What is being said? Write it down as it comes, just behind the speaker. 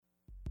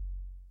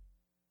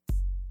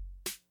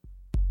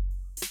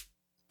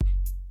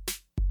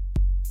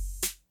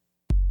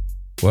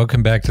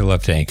Welcome back to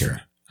Left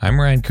Anchor. I'm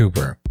Ryan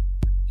Cooper.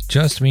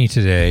 Just me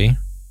today.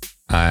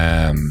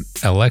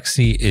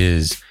 Alexi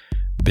is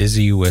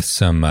busy with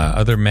some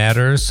other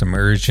matters, some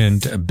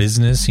urgent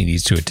business he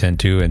needs to attend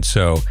to, and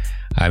so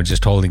I'm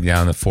just holding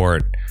down the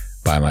fort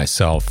by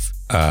myself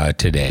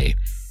today.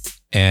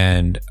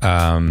 And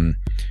a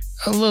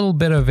little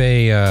bit of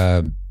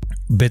a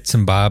bits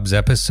and bobs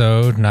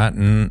episode,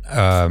 nothing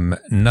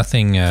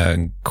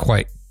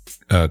quite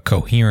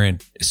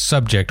coherent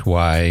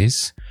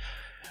subject-wise,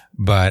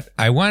 but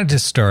I wanted to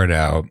start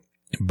out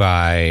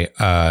by,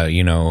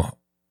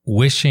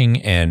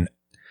 wishing a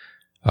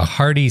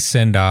hearty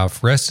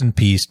send-off, rest in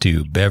peace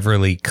to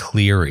Beverly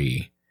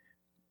Cleary,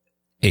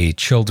 a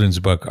children's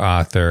book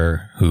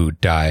author who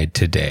died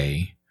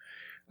today,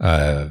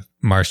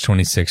 March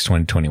 26,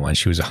 2021.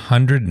 She was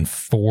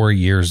 104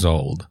 years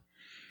old.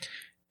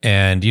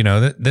 And,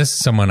 this is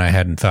someone I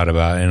hadn't thought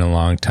about in a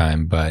long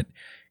time, but,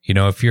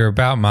 if you're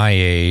about my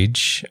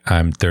age,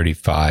 I'm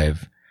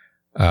 35,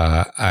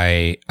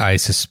 I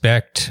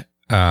suspect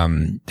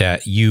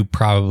that you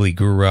probably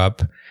grew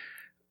up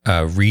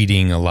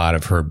reading a lot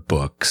of her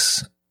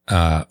books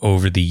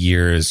over the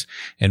years,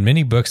 and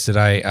many books that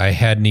I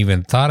hadn't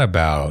even thought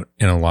about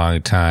in a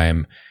long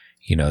time.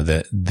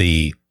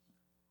 The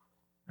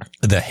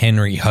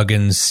Henry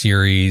Huggins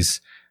series,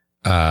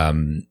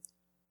 Beezus,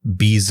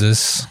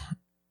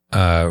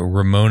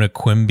 Ramona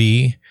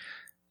Quimby,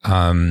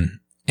 and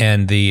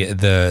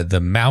the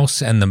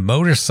Mouse and the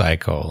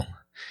Motorcycle.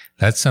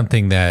 That's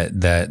something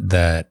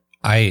a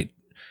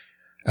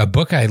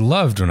book I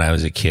loved when I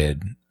was a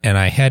kid, and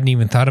I hadn't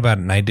even thought about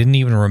it, and I didn't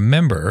even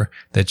remember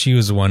that she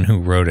was the one who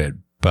wrote it.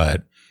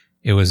 But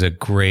it was a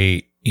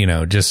great,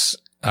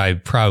 I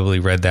probably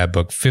read that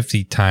book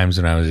 50 times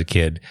when I was a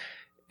kid,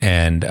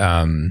 and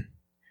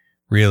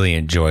really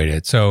enjoyed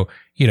it. So,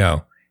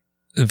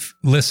 if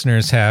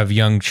listeners have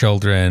young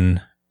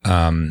children,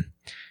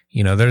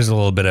 there's a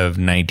little bit of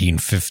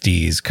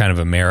 1950s kind of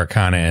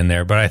Americana in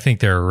there, but I think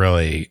they're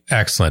really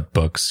excellent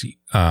books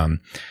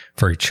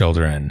for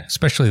children,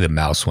 especially the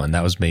Mouse one.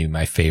 That was maybe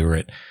my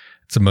favorite.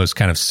 It's the most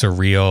kind of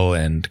surreal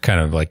and kind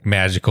of like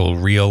magical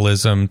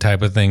realism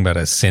type of thing about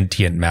a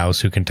sentient mouse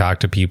who can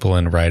talk to people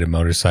and ride a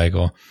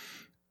motorcycle.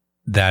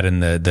 That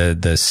and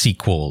the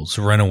sequels,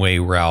 Runaway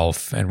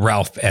Ralph and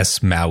Ralph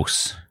S.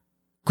 Mouse.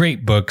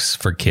 Great books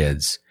for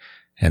kids.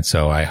 And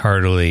so I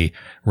heartily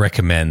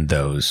recommend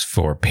those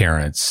for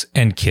parents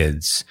and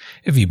kids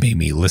if you may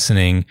be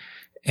listening.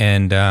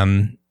 And,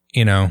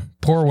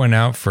 pour one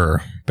out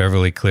for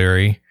Beverly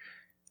Cleary.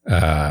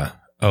 A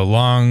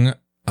long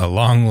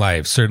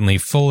life, certainly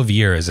full of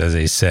years, as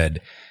they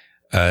said,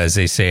 as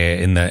they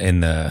say in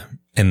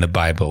the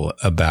Bible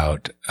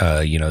about,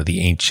 the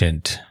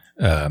ancient,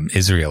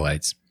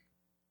 Israelites.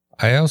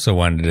 I also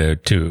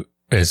wanted to,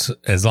 as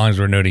long as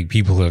we're noting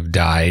people who have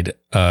died,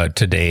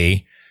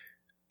 today,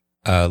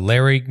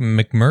 Larry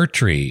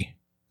McMurtry,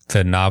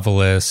 the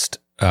novelist,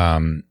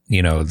 the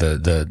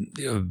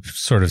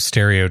sort of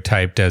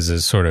stereotyped as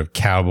a sort of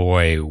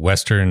cowboy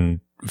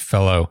Western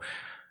fellow,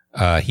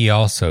 he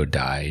also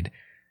died.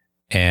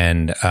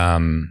 And,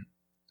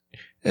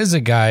 there's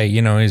a guy,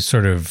 he's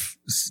sort of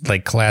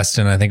like classed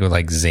in, I think, with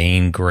like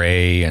Zane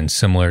Grey and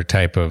similar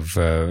type of,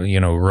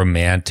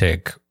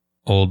 romantic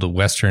old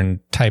Western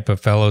type of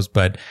fellows,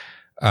 but,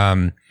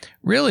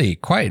 really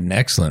quite an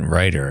excellent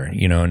writer,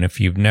 and if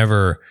you've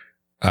never,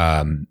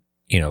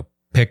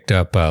 picked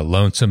up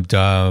Lonesome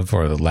Dove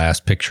or The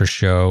Last Picture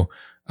Show,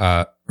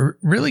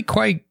 really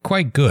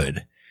quite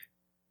good.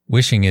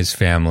 Wishing his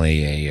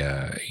family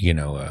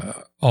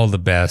all the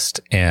best,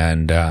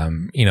 and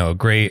a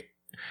great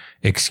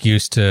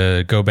excuse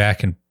to go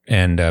back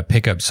and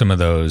pick up some of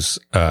those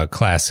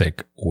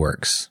classic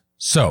works.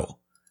 So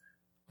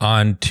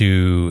on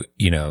to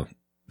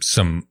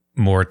some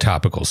more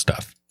topical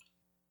stuff.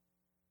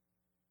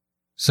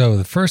 So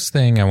the first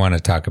thing I want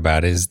to talk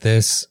about is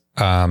this.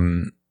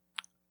 The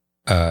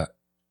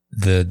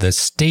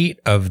state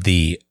of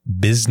the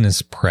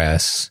business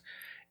press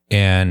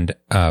and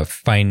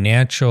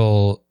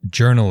financial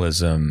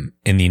journalism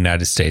in the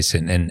United States,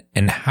 and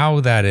how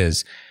that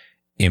is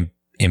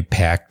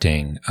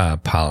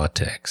impacting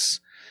politics.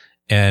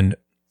 And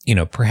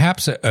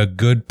perhaps a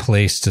good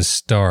place to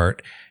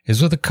start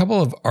is with a couple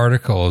of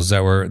articles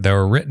that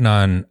were written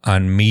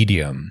on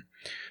Medium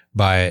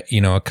by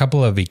a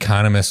couple of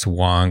economist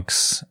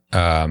wonks.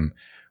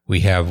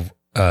 We have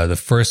the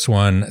first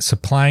one,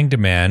 Supply and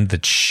Demand, the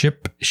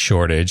chip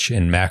shortage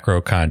in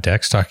macro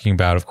context, talking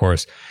about, of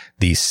course,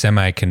 the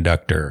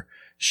semiconductor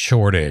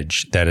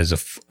shortage that is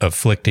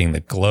afflicting the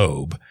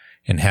globe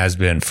and has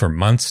been for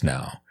months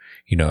now.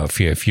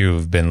 If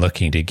you've been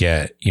looking to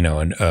get,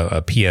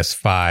 a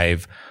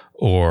PS5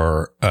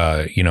 or,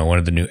 one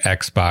of the new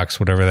Xbox,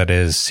 whatever that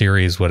is,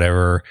 series,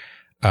 whatever,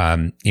 or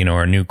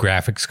a new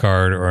graphics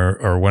card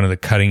or one of the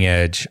cutting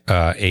edge,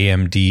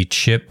 AMD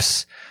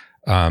chips,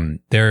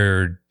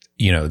 they're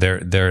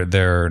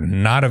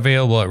not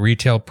available at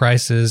retail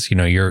prices.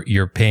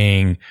 You're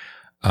paying,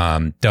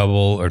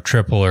 double or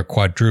triple or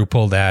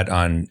quadruple that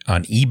on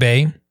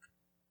eBay.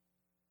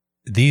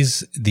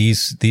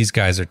 these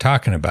guys are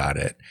talking about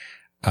it.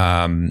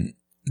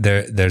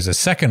 There's a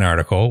second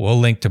article. We'll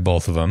link to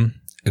both of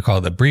them,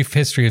 called "A Brief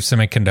History of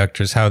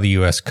Semiconductors: How the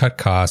U.S. Cut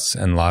Costs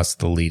and Lost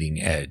the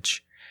Leading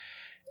Edge."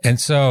 And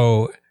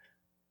so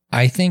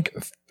I think,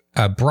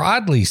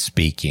 broadly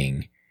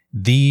speaking,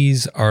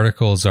 these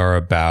articles are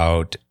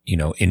about,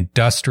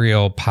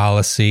 industrial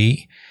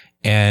policy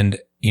and,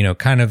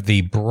 kind of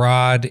the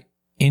broad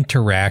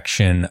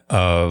interaction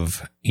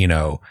of,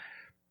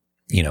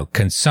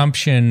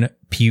 consumption,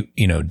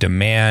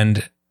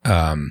 demand,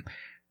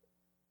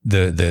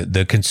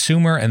 the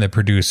consumer and the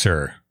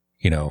producer,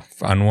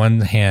 on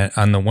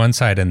the one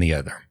side and the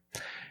other.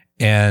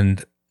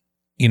 And,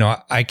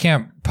 I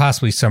can't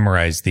possibly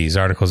summarize these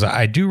articles.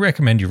 I do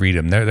recommend you read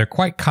them. They're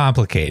quite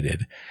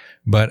complicated,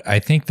 but I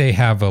think they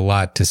have a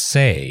lot to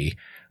say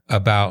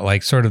about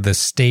like sort of the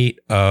state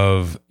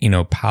of,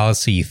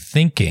 policy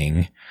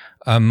thinking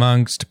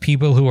amongst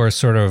people who are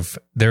sort of,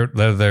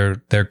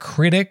 they're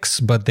critics,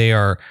 but they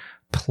are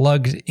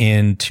plugged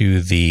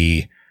into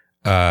the,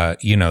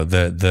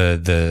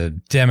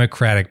 the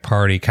Democratic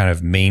Party kind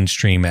of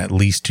mainstream, at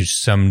least to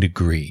some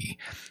degree.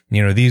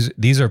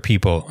 These are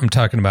people I'm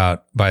talking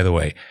about, by the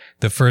way.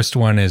 The first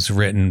one is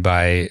written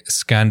by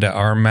Skanda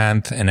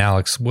Armanth and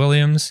Alex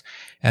Williams.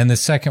 And the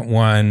second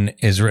one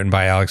is written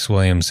by Alex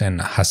Williams and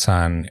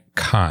Hassan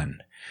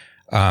Khan.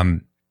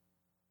 Kind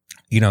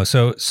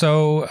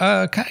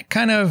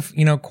of,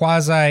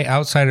 quasi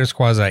outsiders,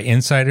 quasi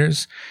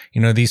insiders.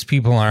 These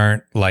people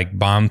aren't like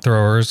bomb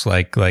throwers,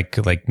 like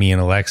me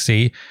and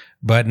Alexi,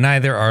 but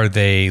neither are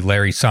they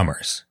Larry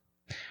Summers.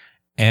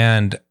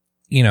 And,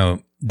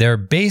 their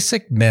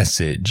basic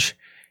message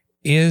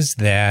is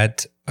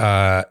that,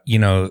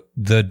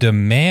 the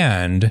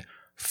demand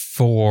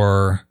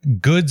for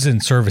goods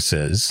and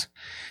services,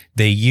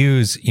 they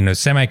use,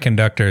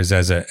 semiconductors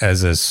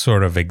as a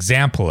sort of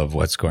example of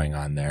what's going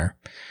on there.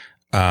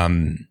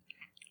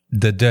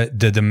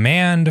 The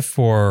demand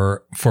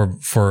for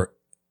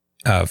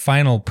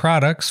final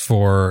products,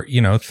 for,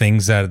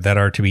 things that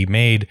are to be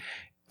made,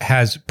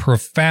 has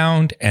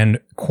profound and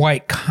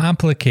quite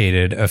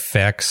complicated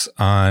effects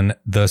on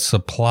the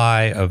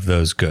supply of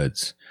those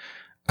goods.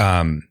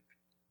 And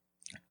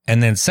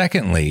then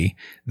secondly,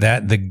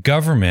 that the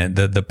government,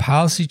 the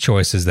policy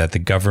choices that the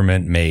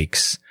government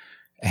makes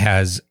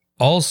has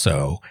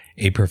also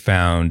a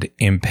profound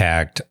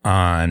impact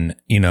on,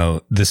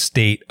 the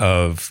state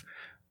of,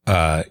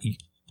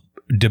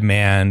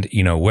 demand,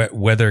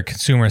 whether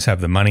consumers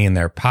have the money in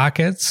their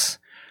pockets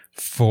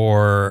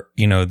for,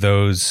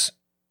 those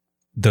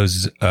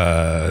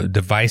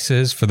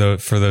devices, for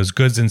those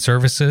goods and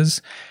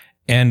services,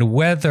 and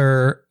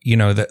whether,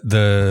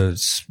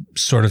 the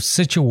sort of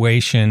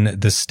situation,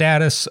 the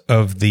status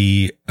of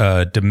the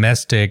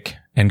domestic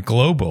and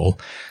global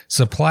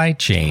supply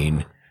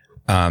chain,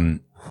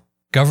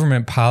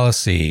 government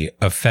policy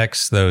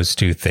affects those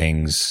two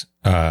things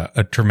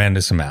a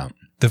tremendous amount.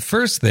 The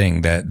first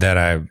thing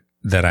that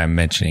I'm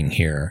mentioning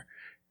here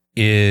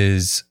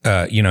is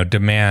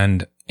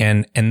demand,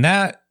 and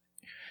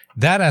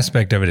that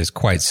aspect of it is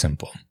quite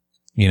simple.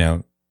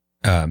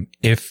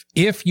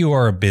 If you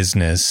are a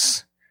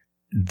business,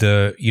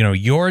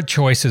 your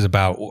choices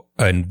about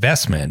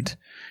investment,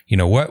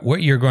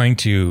 what you're going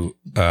to,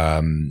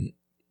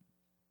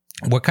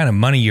 what kind of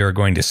money you're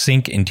going to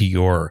sink into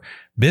your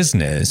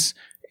business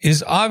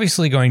is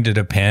obviously going to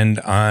depend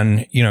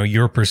on,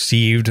 your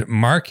perceived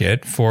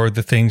market for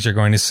the things you're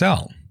going to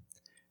sell.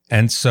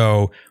 And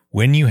so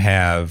when you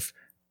have,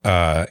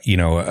 a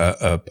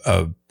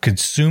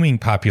consuming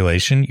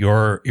population,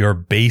 your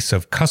base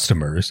of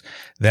customers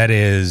that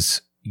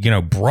is,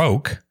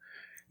 broke,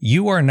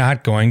 you are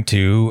not going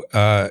to,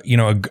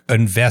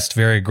 invest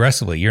very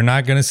aggressively. You're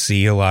not going to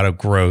see a lot of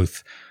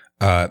growth,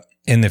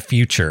 in the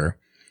future.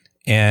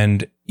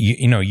 And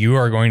you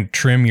are going to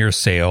trim your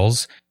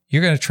sales.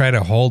 You're going to try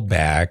to hold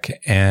back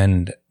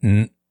and,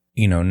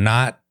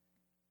 not,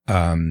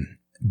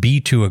 be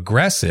too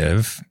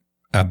aggressive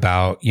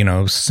about,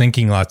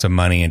 sinking lots of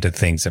money into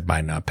things that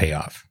might not pay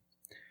off.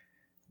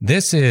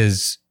 This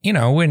is,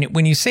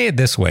 when you say it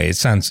this way, it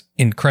sounds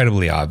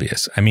incredibly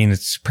obvious. I mean,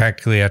 it's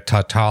practically a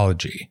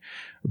tautology,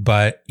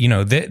 but,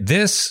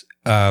 this,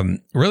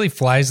 really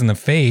flies in the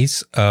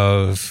face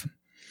of,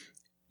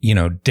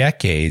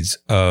 decades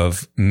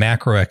of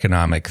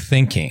macroeconomic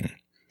thinking,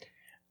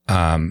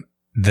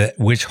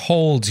 which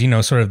holds,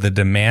 sort of the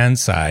demand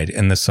side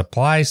and the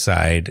supply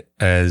side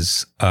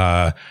as,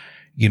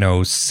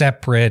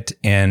 separate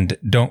and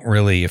don't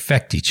really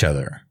affect each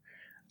other.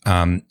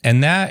 And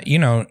that,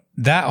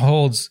 that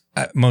holds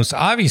most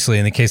obviously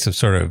in the case of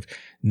sort of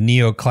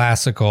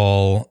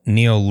neoclassical,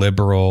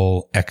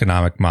 neoliberal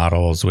economic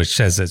models, which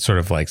says that sort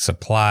of like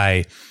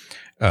supply,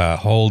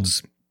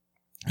 holds,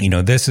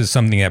 this is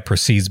something that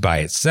proceeds by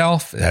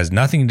itself. It has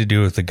nothing to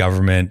do with the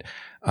government.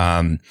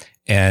 And,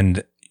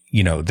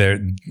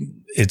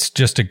 it's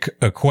just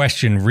a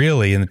question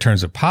really in the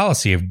terms of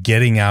policy of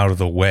getting out of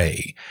the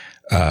way.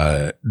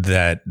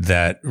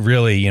 That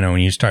really,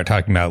 when you start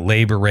talking about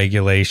labor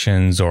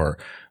regulations or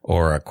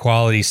or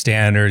quality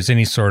standards,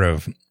 any sort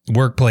of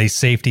workplace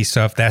safety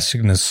stuff, that's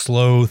going to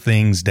slow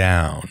things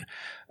down.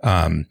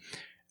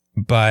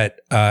 But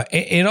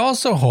it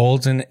also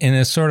holds in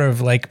a sort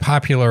of like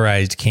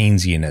popularized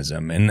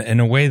Keynesianism in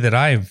a way that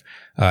I've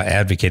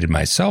advocated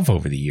myself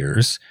over the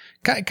years,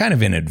 kind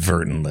of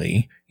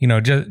inadvertently,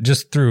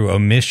 just through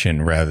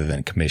omission rather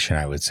than commission,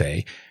 I would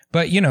say.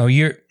 But,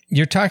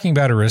 you're talking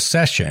about a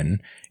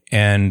recession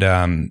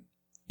and,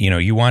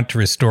 you want to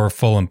restore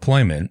full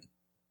employment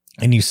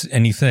and you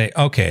say,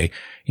 okay,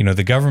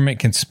 the government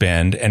can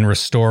spend and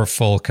restore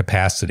full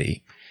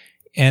capacity.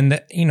 And,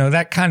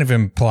 that kind of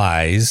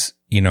implies,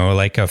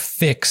 like a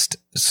fixed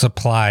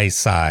supply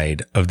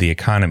side of the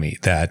economy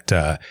that,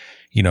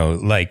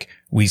 like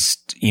we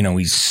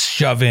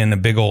shove in a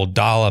big old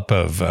dollop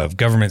of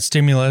government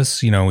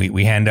stimulus.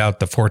 We hand out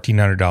the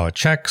 $1,400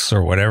 checks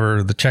or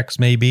whatever the checks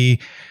may be.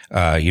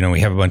 We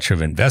have a bunch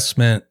of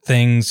investment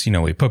things.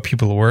 We put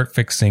people to work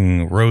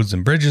fixing roads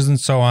and bridges and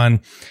so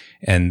on.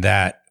 And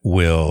that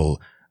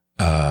will,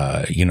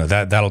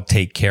 that'll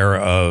take care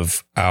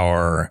of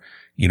our,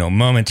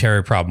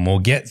 momentary problem. We'll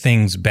get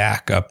things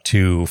back up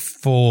to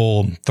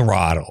full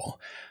throttle.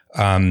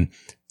 And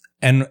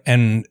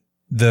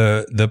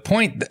the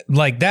point,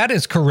 like, that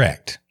is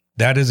correct.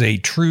 That is a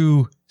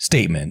true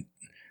statement.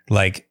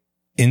 Like,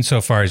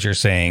 insofar as you're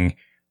saying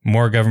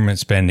more government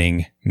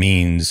spending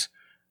means,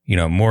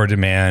 more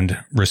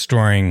demand,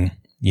 restoring,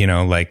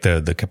 like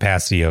the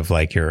capacity of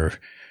like your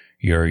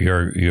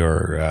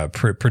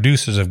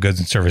producers of goods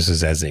and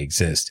services as they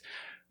exist.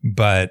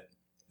 But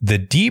the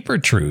deeper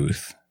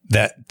truth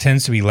that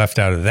tends to be left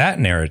out of that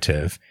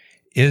narrative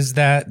is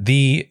that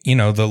the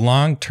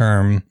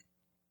long-term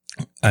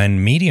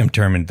and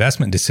medium-term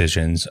investment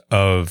decisions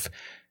of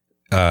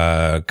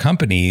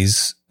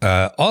companies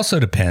also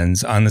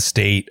depends on the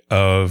state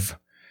of,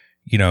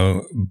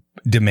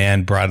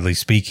 demand, broadly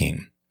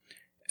speaking.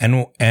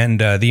 And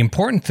the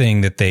important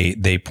thing that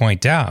they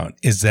point out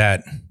is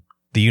that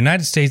the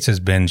United States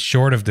has been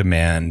short of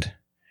demand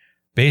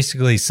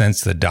basically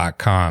since the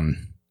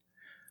dot-com,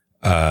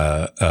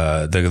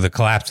 the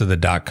collapse of the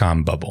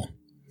dot-com bubble.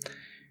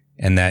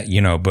 And that,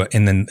 but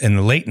in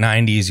the late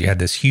 90s, you had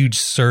this huge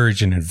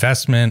surge in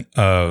investment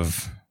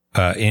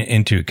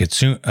into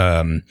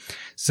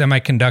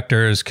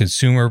semiconductors,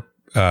 consumer,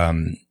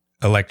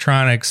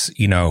 electronics.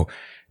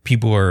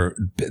 People were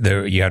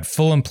there. You had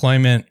full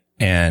employment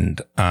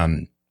and,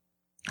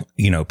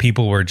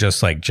 people were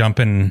just like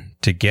jumping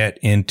to get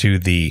into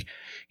the,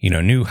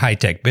 new high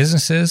tech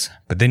businesses.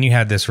 But then you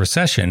had this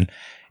recession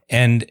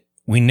and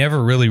we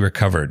never really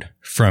recovered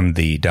from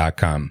the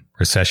dot-com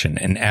recession.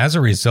 And as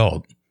a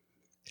result,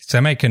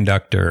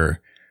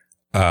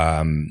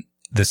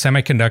 the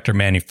semiconductor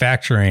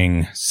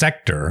manufacturing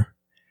sector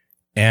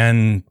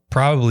and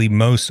probably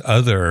most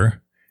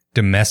other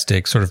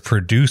domestic sort of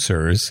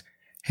producers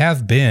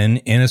have been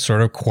in a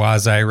sort of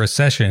quasi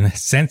recession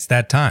since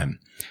that time.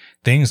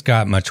 Things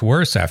got much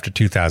worse after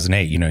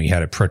 2008. You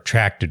had a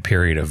protracted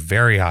period of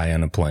very high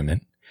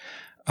unemployment.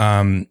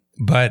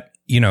 But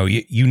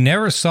you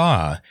never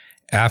saw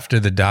after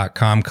the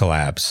dot-com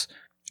collapse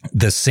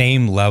the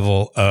same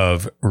level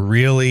of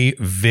really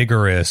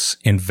vigorous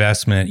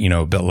investment,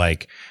 but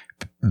like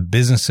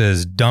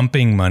businesses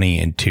dumping money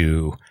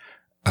into,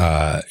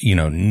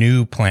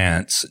 new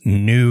plants,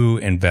 new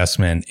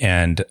investment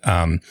and,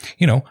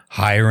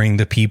 hiring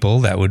the people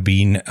that would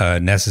be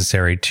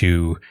necessary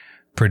to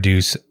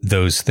produce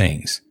those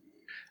things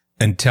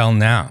until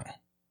now.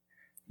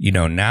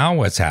 Now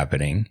what's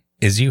happening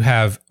is you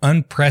have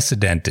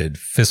unprecedented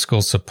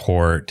fiscal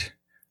support,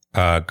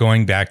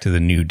 going back to the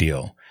New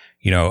Deal.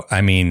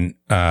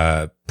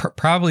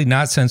 Probably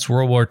not since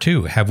World War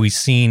II have we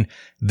seen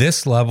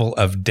this level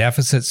of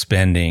deficit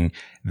spending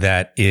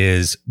that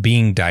is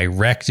being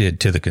directed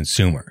to the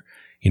consumer.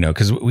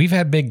 Because we've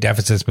had big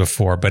deficits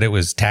before, but it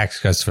was tax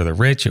cuts for the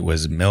rich. It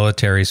was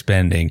military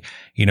spending,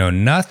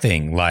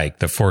 nothing like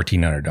the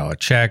 $1,400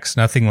 checks,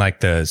 nothing like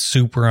the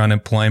super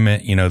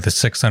unemployment, the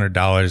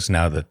 $600,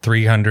 now the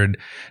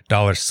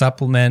 $300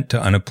 supplement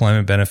to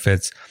unemployment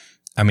benefits.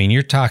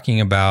 You're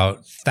talking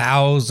about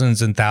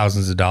thousands and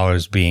thousands of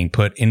dollars being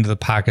put into the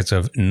pockets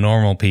of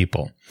normal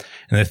people.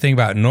 And the thing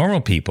about normal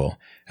people,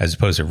 as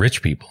opposed to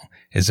rich people,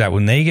 is that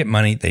when they get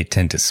money, they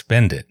tend to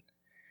spend it.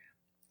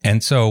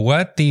 And so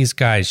what these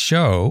guys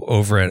show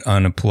over at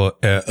Unemploy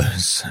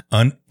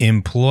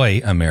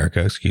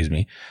America,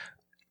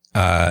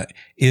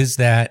 is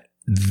that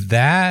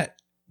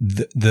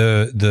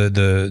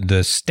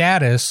the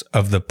status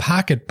of the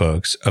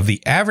pocketbooks of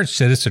the average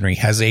citizenry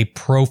has a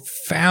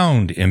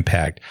profound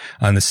impact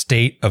on the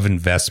state of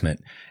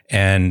investment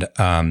and,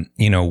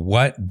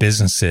 what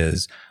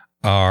businesses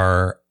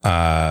are,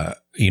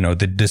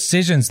 the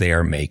decisions they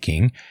are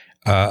making,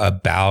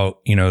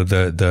 about,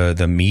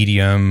 the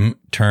medium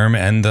term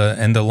and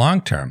the long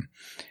term.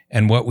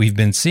 And what we've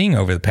been seeing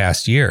over the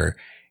past year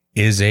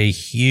is a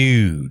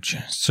huge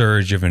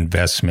surge of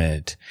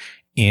investment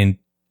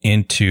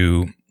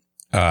into,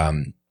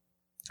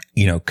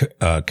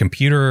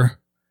 computer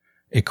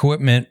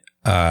equipment,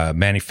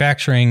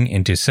 manufacturing,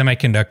 into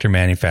semiconductor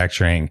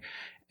manufacturing.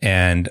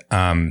 And,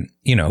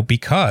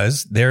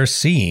 because they're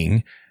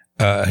seeing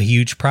a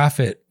huge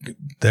profit,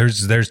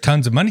 there's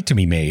tons of money to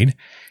be made.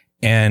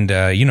 And,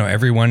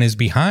 everyone is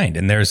behind,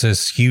 and there's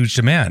this huge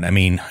demand. I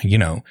mean,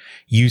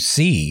 you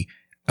see,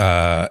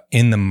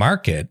 in the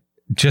market,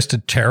 just a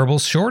terrible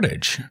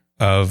shortage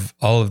of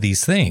all of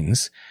these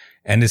things.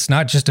 And it's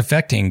not just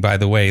affecting, by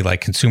the way,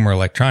 like consumer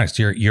electronics.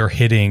 You're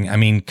hitting,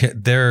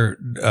 they're,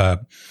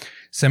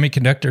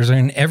 semiconductors are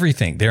in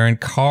everything. They're in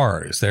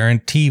cars. They're in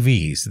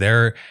TVs.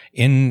 They're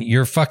in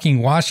your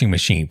fucking washing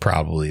machine,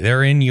 probably.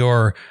 They're in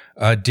your,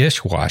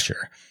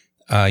 dishwasher,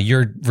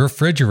 your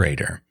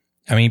refrigerator.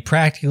 I mean,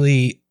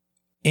 practically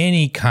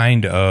any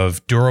kind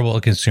of durable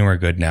consumer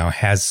good now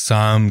has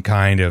some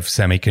kind of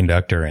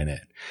semiconductor in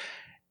it.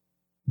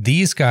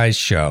 These guys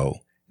show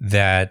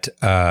that,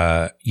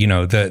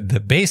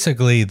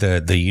 basically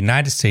the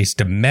United States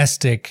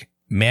domestic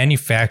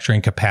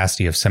manufacturing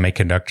capacity of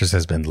semiconductors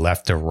has been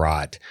left to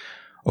rot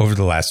over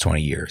the last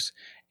 20 years.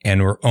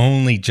 And we're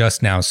only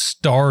just now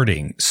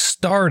starting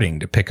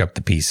to pick up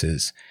the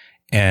pieces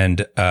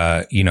and,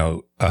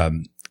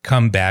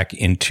 come back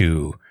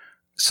into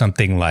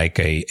something like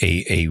a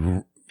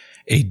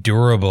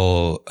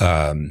durable,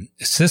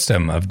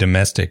 system of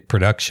domestic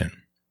production.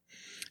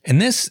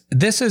 And this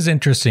is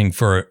interesting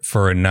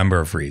for a number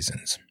of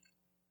reasons,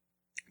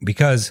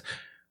 because,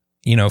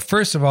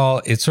 first of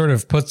all, it sort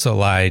of puts a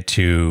lie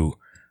to,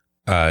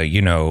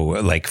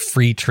 like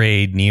free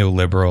trade,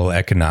 neoliberal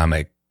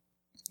economic,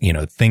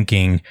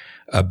 thinking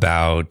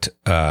about,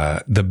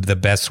 the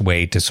best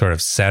way to sort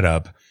of set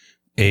up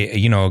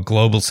a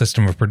global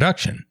system of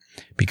production.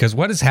 Because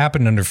what has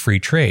happened under free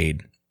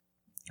trade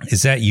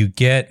is that you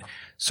get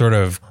sort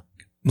of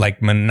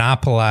like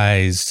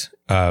monopolized,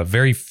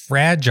 very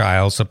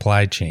fragile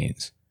supply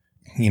chains.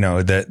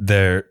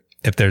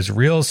 If there's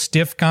real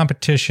stiff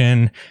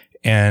competition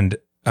and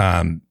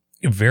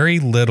very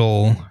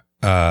little,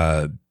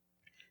 sort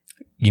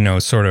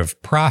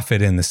of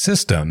profit in the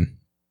system,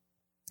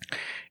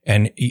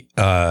 and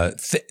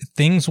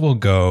things will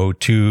go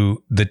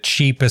to the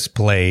cheapest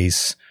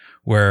place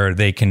where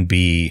they can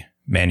be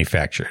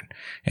manufactured.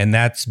 And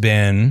that's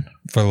been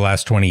for the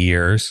last 20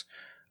 years,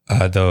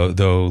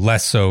 though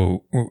less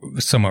so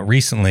somewhat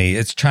recently,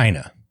 it's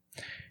China.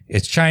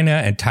 It's China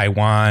and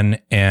Taiwan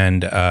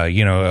and,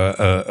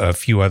 a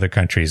few other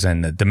countries.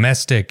 And the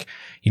domestic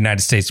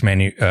United States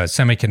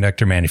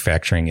semiconductor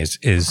manufacturing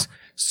is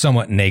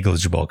somewhat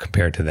negligible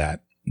compared to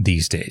that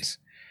these days.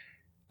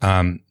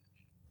 And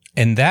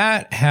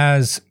that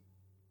has,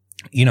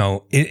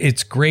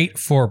 it's great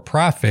for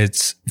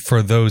profits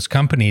for those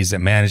companies that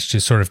manage to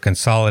sort of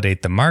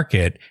consolidate the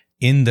market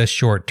in the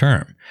short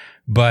term.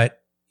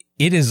 But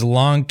it is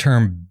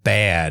long-term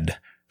bad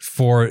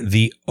for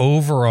the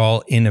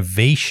overall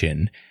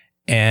innovation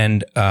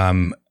and,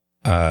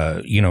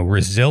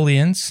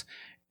 resilience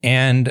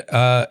and,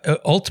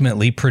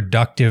 ultimately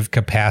productive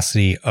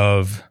capacity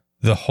of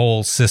the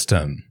whole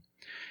system.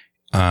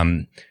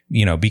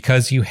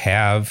 Because you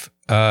have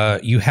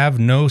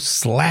no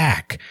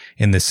slack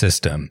in the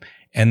system.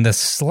 And the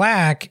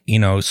slack,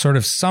 sort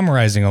of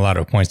summarizing a lot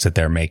of points that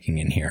they're making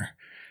in here.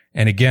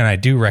 And again, I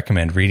do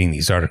recommend reading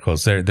these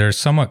articles. They're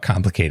somewhat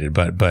complicated,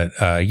 but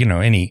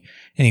any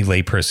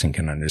layperson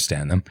can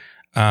understand them.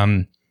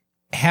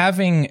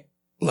 Having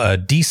a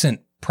decent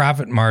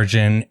profit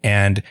margin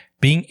and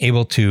being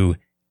able to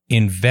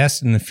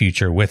invest in the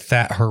future with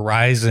that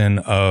horizon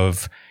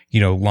of,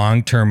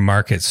 long-term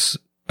markets,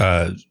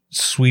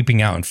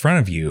 sweeping out in front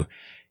of you,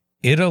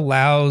 it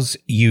allows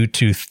you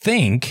to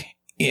think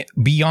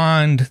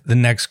beyond the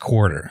next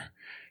quarter,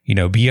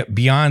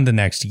 beyond the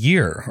next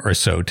year or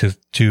so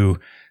to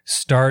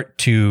start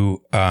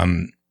to,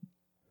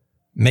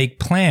 make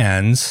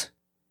plans,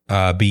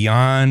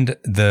 beyond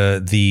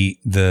the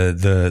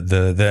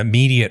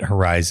immediate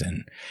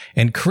horizon,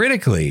 and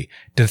critically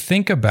to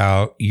think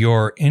about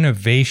your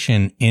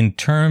innovation in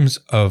terms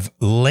of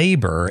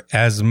labor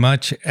as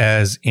much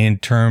as in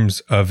terms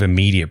of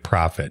immediate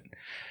profit,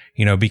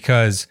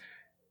 because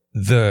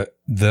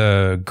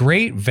the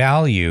great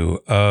value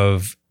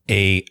of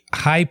a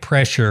high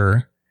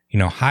pressure,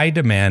 high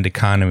demand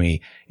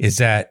economy is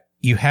that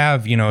you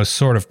have, a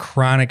sort of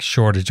chronic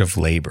shortage of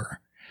labor.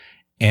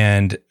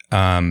 And,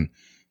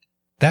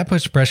 that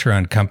puts pressure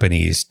on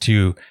companies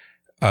to,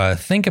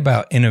 think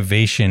about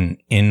innovation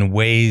in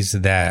ways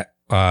that,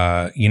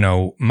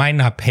 might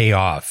not pay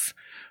off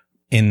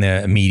in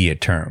the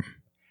immediate term,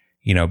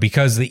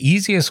 because the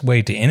easiest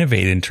way to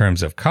innovate in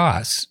terms of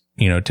costs,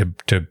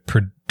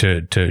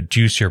 to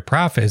juice your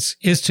profits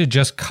is to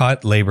just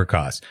cut labor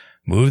costs,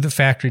 move the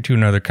factory to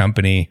another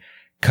company,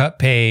 cut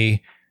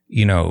pay,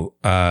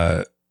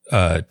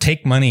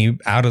 take money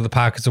out of the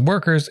pockets of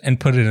workers and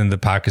put it in the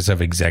pockets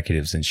of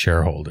executives and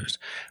shareholders.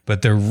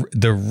 But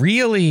the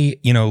really,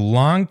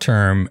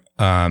 long-term,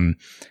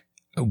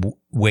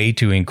 way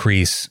to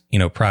increase,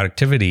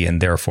 productivity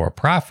and therefore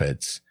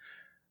profits,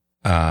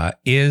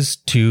 is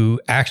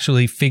to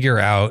actually figure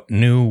out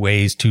new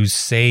ways to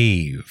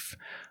save.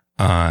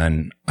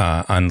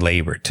 on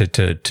labor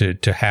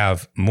to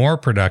have more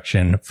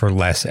production for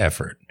less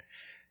effort.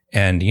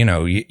 And,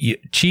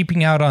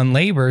 cheaping out on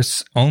labor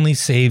only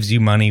saves you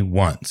money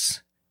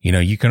once.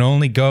 You can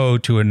only go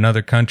to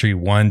another country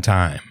one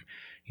time.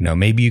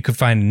 Maybe you could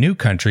find a new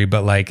country,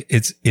 but like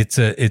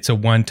it's a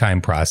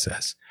one-time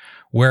process.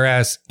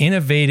 Whereas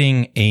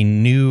innovating a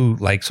new,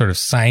 like, sort of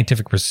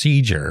scientific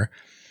procedure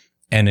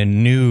and a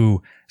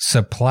new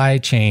supply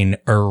chain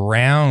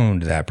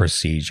around that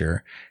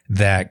procedure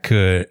that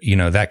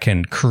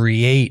can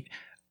create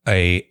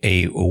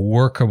a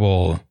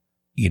workable,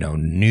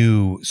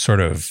 new sort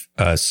of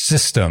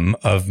system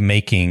of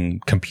making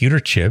computer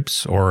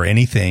chips or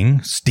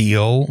anything,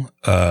 steel,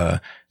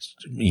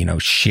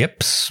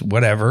 ships,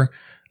 whatever.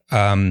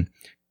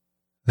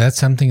 That's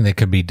something that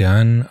could be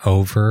done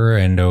over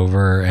and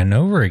over and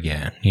over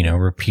again,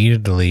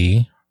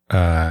 repeatedly,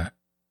 adding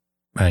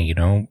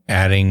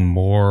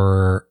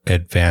more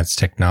advanced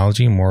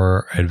technology,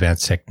 more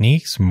advanced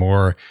techniques,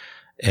 more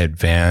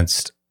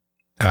advanced,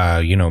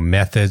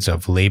 methods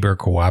of labor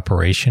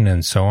cooperation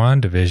and so on,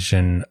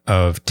 division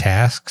of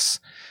tasks.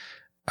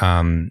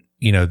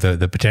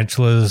 The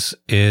potential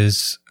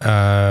is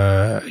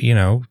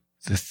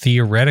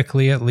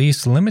theoretically at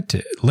least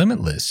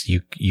limitless.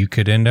 You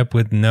could end up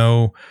with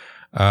no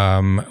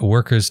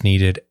workers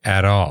needed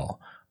at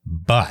all.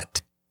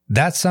 But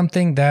that's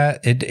something that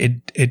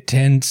it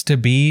tends to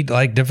be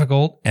like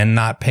difficult and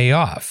not pay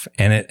off.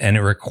 And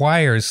it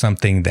requires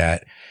something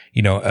that,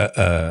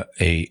 a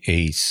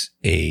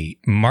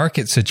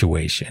market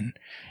situation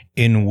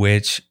in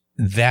which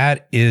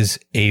that is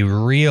a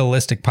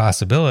realistic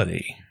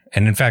possibility.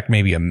 And in fact,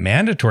 maybe a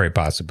mandatory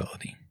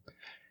possibility.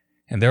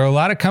 And there are a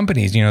lot of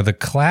companies, the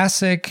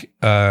classic,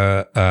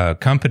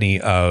 company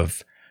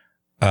of,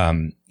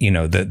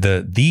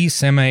 the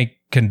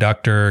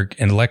semiconductor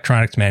and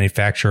electronics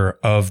manufacturer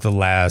of the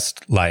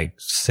last, like,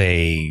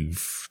 say,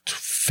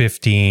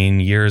 15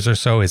 years or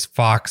so is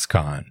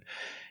Foxconn.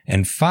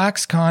 And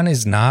Foxconn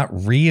is not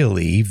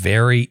really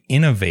very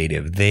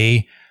innovative.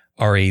 They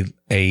are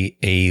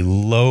a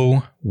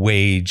low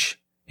wage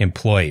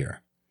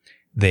employer.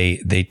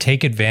 They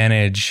take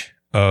advantage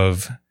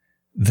of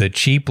the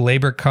cheap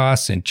labor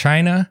costs in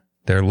China.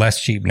 They're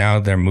less cheap now.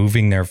 They're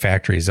moving their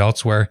factories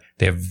elsewhere.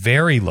 They have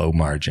very low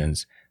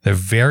margins. They're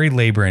very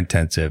labor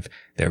intensive.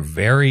 They're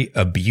very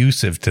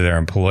abusive to their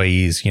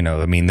employees.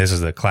 This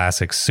is the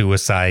classic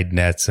suicide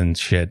nets and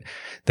shit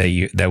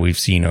that we've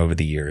seen over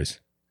the years.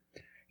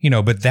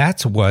 But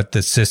that's what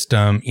the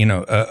system,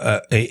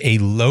 a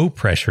low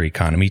pressure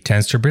economy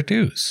tends to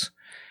produce.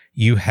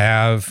 You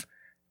have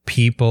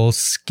people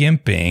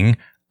skimping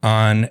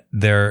on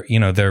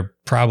their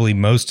probably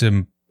most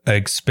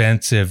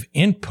expensive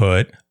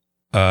input,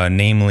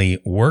 namely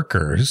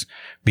workers,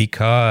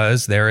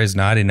 because there is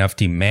not enough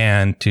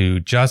demand to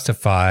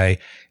justify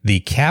the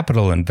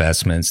capital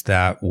investments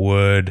that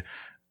would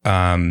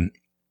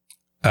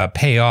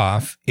pay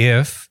off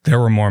if there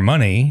were more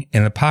money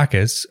in the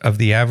pockets of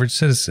the average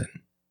citizen.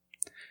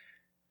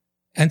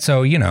 And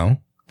so,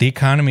 the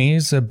economy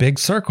is a big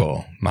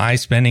circle. My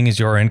spending is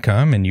your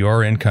income, and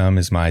your income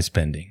is my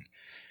spending.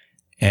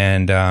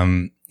 And,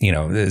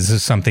 this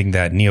is something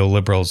that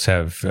neoliberals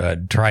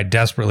have tried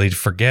desperately to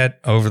forget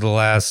over the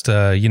last,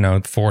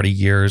 40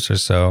 years or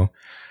so.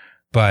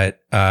 But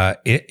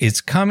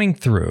it's coming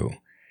through,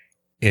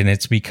 and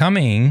it's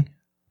becoming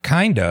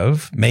kind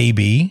of,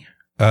 maybe,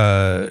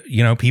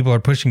 people are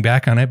pushing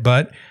back on it,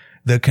 but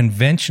the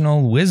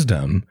conventional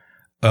wisdom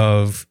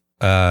of,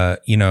 the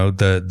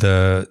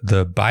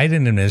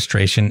Biden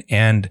administration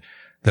and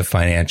the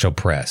financial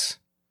press.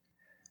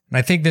 And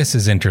I think this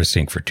is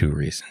interesting for two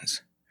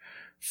reasons.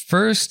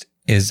 First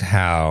is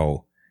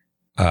how,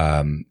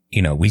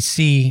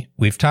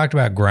 we've talked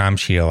about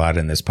Gramsci a lot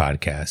in this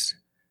podcast.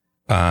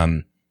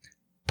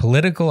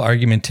 Political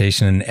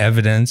argumentation and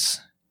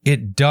evidence,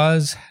 it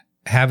does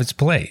have its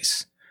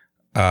place.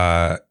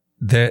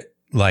 That,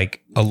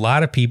 like, a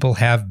lot of people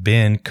have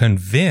been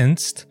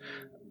convinced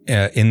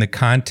in the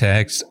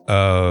context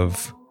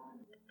of,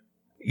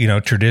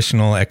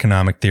 traditional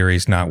economic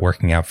theories not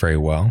working out very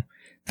well.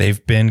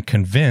 They've been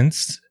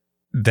convinced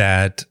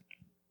that,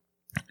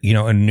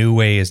 a new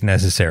way is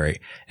necessary.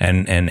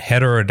 And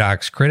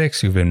heterodox critics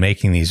who've been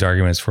making these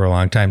arguments for a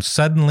long time,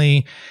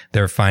 suddenly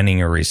they're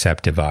finding a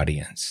receptive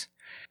audience.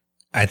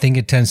 I think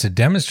it tends to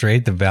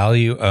demonstrate the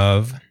value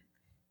of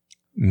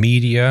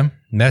media,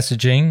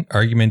 messaging,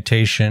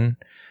 argumentation,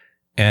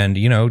 and,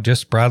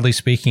 just broadly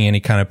speaking, any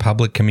kind of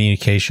public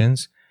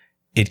communications.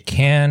 It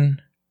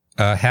can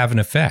have an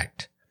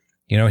effect.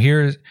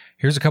 Here's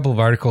a couple of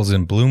articles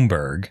in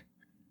Bloomberg,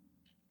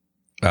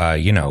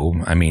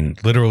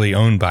 literally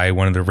owned by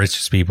one of the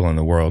richest people in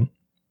the world.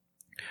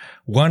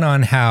 One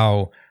on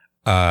how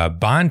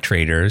bond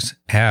traders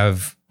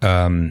have,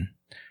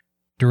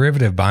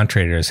 derivative bond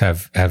traders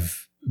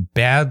have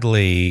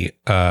badly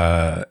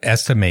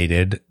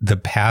estimated the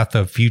path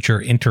of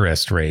future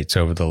interest rates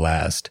over the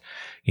last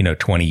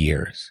 20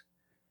 years.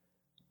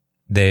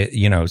 They,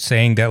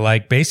 saying that,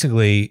 like,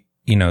 basically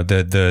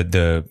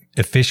the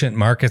efficient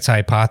markets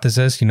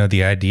hypothesis,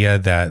 the idea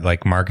that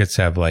like markets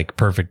have like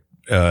perfect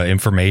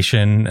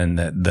information, and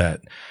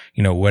that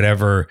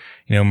whatever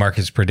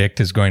markets predict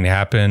is going to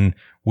happen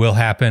will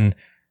happen.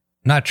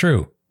 Not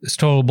true. It's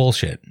total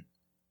bullshit.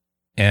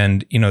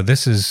 And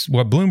this is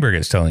what Bloomberg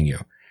is telling you.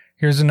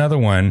 Here's another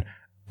one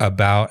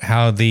about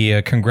how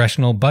the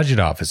Congressional Budget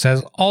Office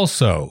has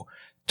also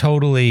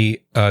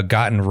totally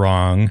gotten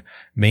wrong,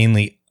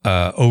 mainly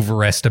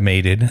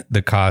overestimated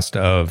the cost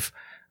of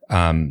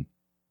the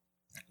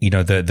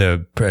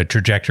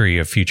trajectory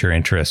of future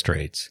interest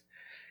rates.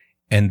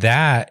 And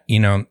that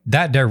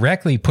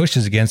directly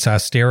pushes against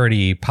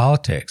austerity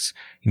politics,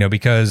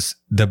 because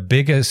the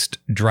biggest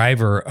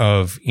driver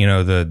of,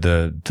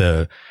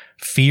 the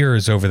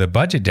fears over the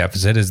budget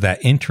deficit is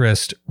that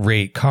interest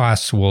rate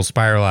costs will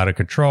spiral out of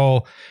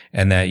control,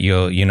 and that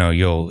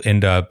you'll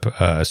end up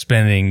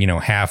spending,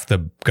 half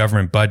the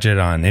government budget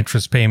on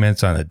interest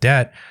payments on the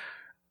debt.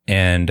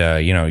 And,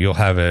 you'll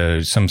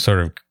have some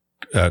sort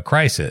of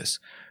crisis.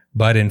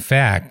 But in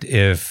fact,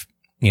 if,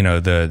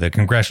 the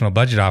Congressional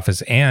Budget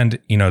Office and,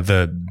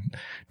 the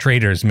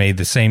traders made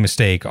the same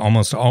mistake,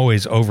 almost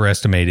always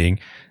overestimating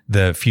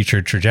the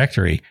future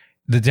trajectory,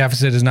 the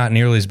deficit is not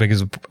nearly as big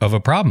of a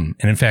problem.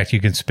 And in fact, you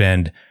can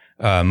spend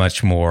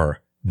much more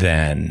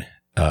than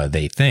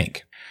they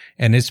think.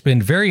 And it's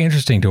been very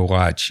interesting to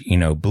watch,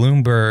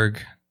 Bloomberg,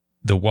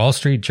 the Wall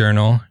Street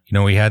Journal.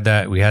 We had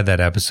that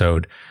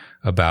episode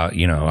about,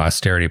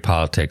 austerity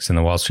politics in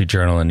the Wall Street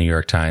Journal and New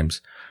York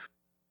Times.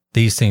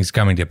 These things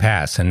coming to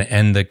pass,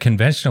 and the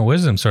conventional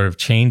wisdom sort of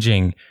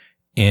changing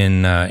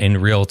in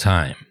real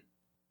time.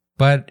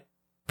 But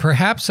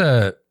perhaps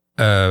a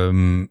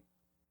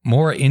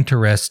more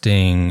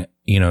interesting,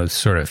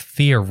 sort of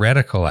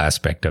theoretical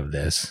aspect of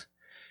this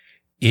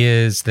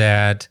is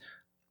that,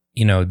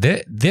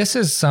 this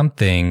is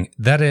something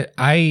that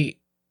I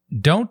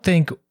don't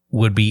think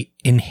would be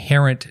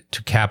inherent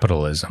to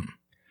capitalism.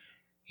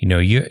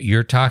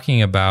 You're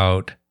talking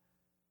about,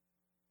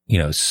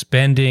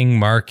 spending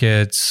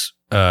markets,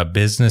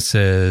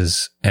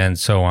 businesses, and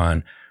so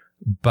on.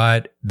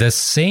 But the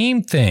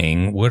same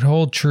thing would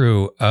hold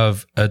true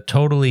of a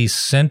totally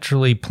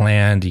centrally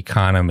planned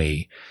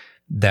economy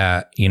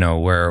that,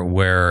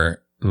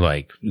 where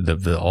like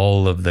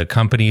all of the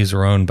companies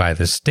are owned by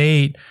the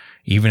state,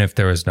 even if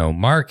there was no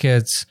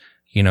markets,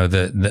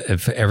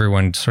 if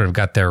everyone sort of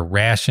got their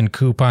ration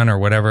coupon or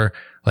whatever,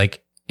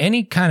 like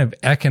any kind of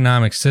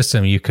economic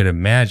system you could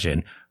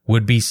imagine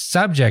would be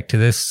subject to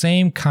this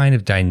same kind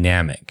of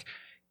dynamic.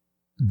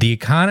 The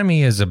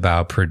economy is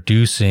about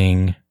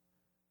producing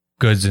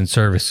goods and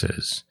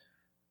services,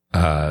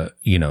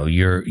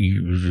 your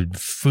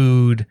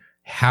food,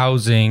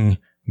 housing,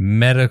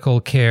 medical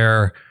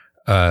care,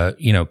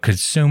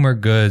 consumer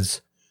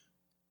goods.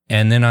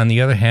 And then on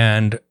the other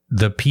hand,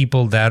 the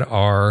people that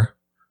are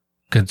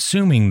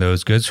consuming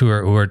those goods, who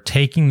are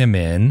taking them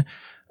in,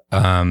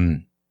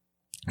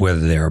 whether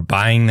they're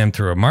buying them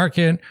through a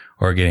market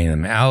or getting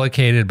them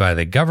allocated by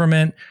the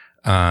government,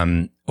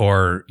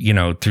 or,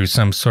 through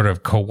some sort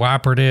of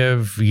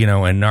cooperative,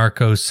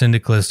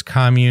 anarcho-syndicalist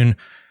commune,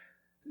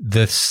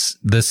 the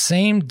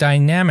same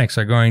dynamics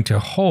are going to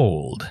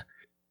hold.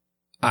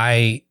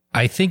 I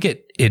think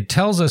it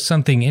tells us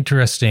something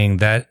interesting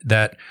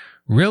that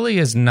really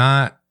is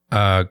not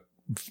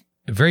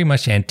very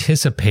much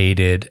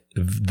anticipated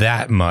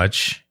that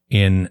much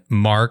in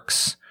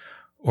Marx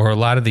or a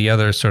lot of the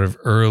other sort of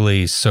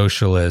early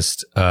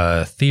socialist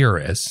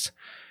theorists,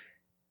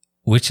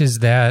 which is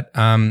that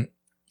the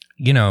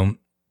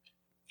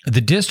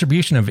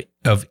distribution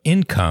of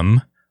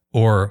income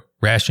or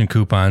ration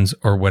coupons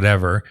or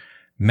whatever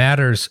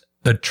matters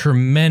a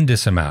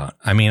tremendous amount.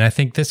 I mean, I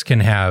think this can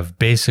have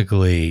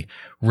basically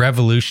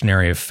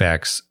revolutionary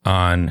effects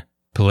on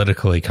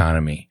political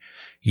economy.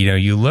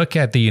 You look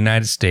at the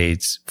United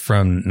States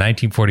from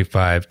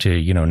 1945 to,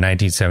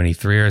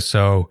 1973 or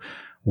so,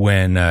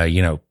 when,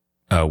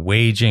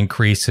 wage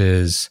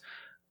increases,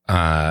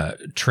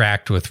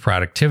 tracked with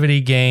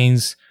productivity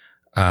gains.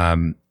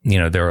 There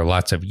were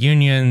lots of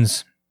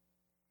unions,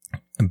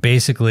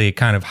 basically a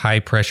kind of high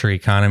pressure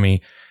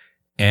economy.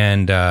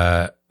 And,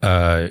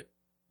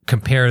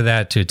 compare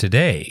that to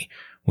today,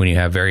 when you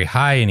have very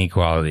high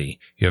inequality,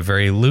 you have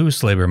very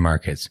loose labor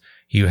markets,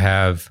 you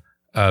have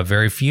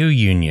very few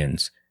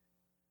unions.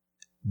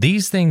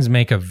 These things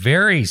make a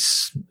very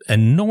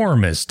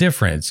enormous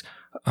difference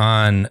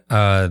on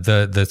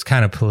the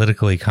kind of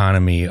political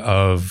economy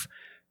of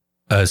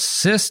a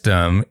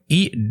system,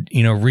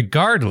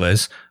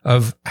 regardless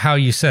of how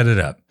you set it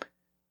up.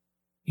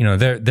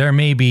 There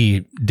may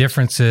be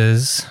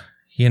differences,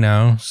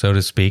 so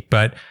to speak,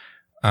 but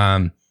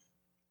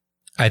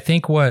I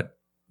think what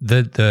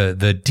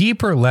the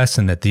deeper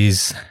lesson that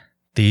these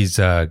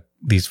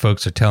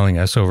folks are telling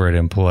us over at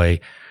Employ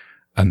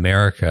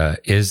America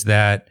is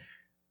that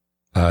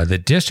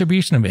the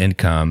distribution of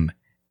income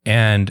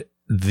and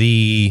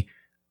the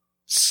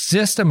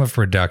system of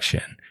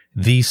production,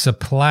 the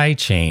supply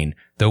chain,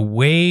 the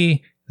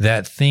way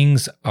that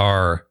things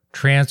are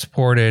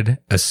transported,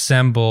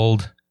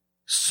 assembled,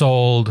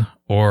 sold,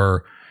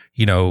 or,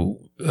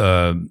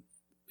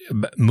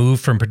 move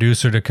from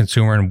producer to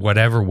consumer in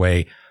whatever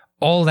way,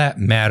 all that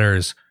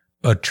matters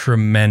a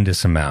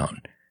tremendous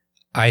amount.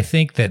 I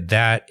think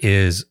that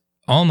is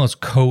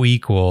almost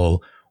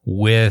co-equal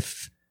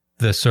with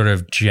the sort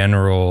of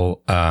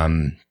general,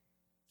 the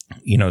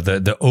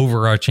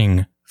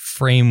overarching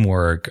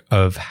framework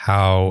of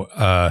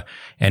how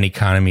an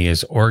economy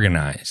is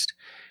organized.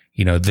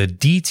 The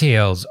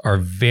details are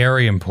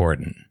very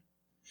important.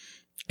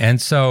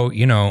 And so,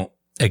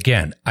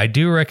 again, I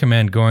do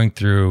recommend going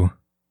through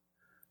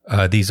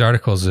these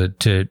articles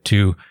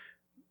to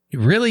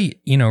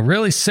really,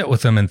 really sit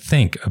with them and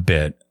think a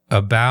bit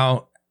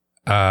about,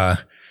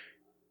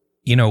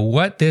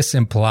 what this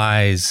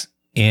implies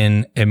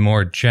in a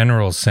more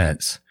general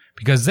sense,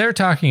 because they're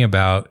talking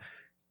about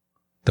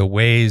the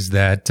ways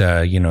that,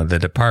 the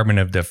Department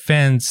of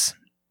Defense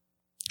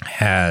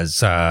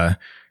has,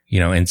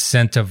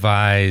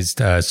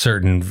 incentivized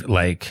certain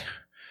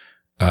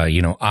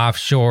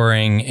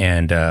offshoring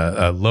and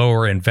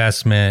lower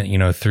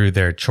investment, through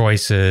their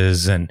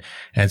choices and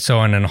so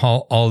on. And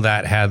all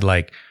that had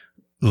like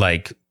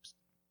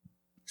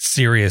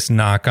serious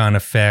knock-on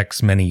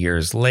effects many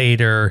years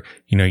later.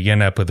 You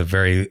end up with a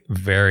very,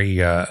 very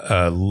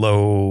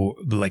low,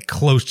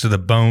 close to the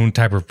bone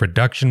type of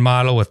production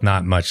model with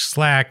not much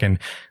slack. And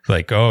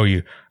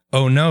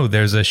oh no,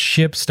 there's a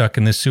ship stuck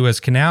in the Suez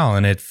Canal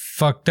and it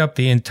fucked up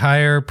the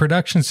entire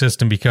production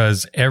system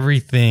because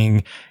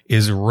everything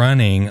is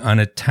running on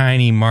a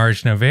tiny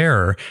margin of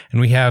error. And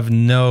we have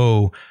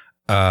no,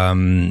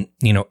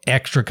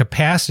 extra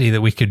capacity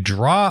that we could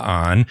draw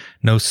on,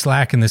 no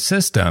slack in the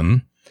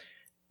system.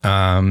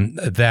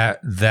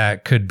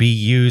 That could be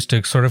used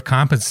to sort of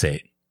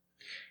compensate.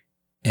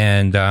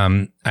 And,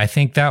 I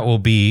think that will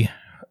be,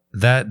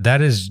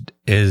 that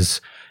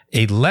is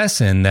a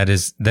lesson that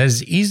is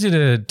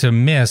easy to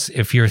miss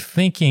if you're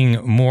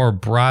thinking more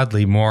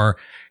broadly, more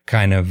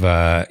kind of,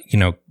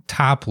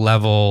 top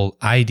level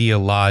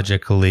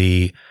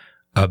ideologically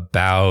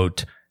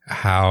about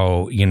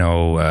how,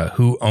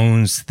 who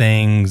owns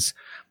things,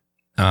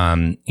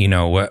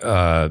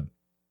 whether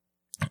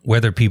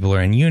people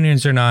are in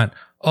unions or not.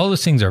 All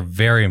those things are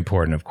very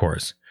important, of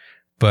course,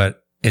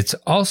 but it's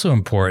also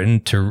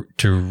important to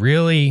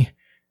really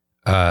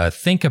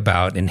think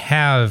about and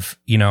have,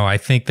 I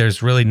think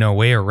there's really no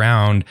way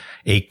around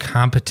a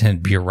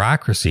competent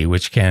bureaucracy,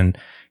 which can,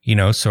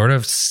 sort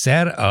of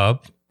set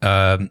up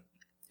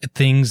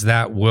things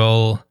that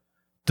will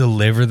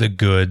deliver the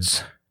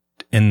goods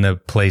in the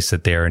place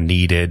that they are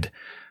needed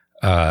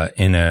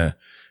in a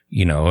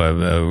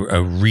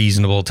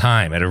reasonable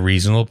time at a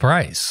reasonable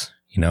price.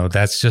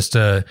 That's just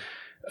a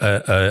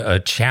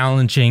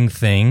challenging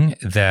thing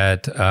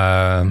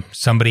that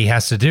somebody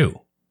has to do.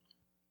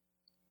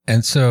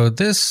 And so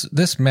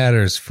this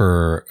matters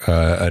for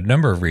a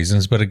number of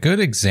reasons, but a good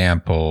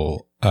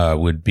example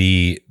would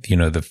be,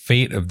 the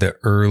fate of the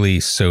early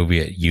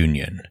Soviet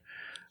Union.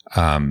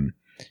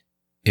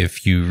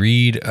 If you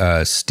read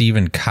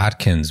Stephen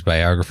Kotkin's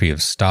biography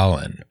of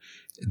Stalin,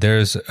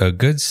 there's a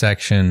good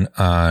section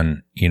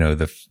on,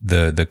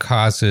 the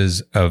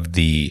causes of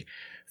the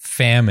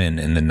famine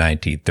in the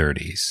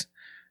 1930s.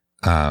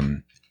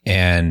 And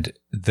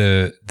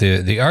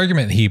the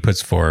argument he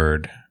puts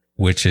forward,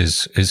 which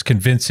is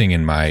convincing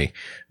in my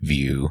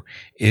view,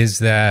 is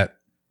that,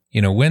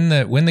 when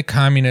the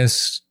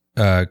communists,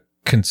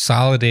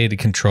 consolidated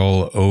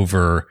control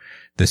over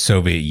the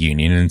Soviet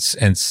Union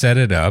and set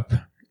it up,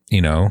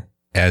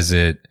 as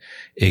it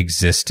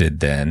existed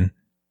then,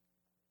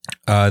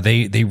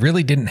 they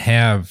really didn't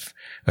have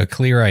a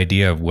clear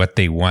idea of what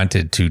they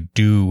wanted to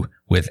do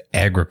with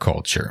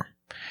agriculture.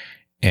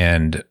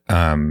 And,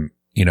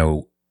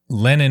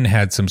 Lenin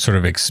had some sort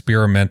of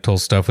experimental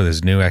stuff with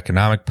his new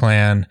economic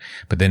plan,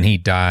 but then he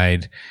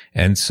died.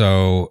 And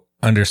so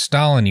under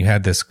Stalin, you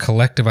had this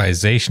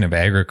collectivization of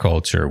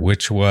agriculture,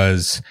 which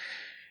was,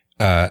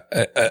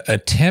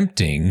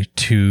 attempting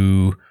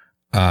to,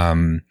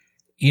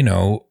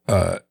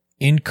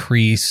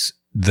 increase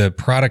the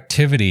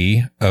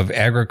productivity of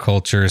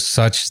agriculture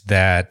such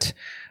that,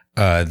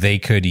 they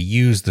could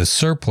use the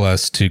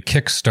surplus to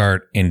kickstart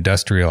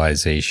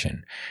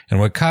industrialization. And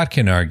what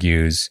Kotkin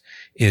argues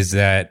is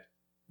that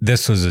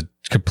this was a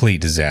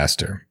complete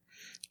disaster,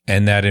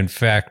 and that in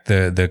fact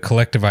the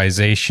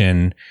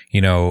collectivization,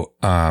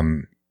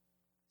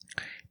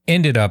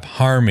 ended up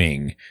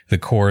harming the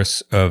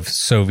course of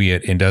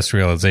Soviet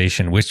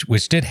industrialization,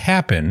 which did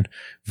happen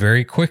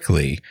very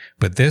quickly.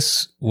 But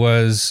this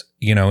was,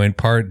 in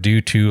part due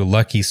to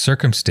lucky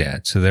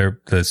circumstance. So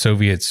the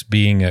Soviets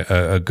being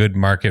a good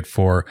market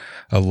for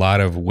a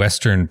lot of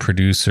Western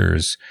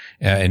producers,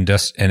 and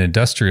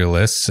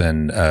industrialists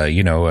and,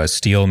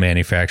 steel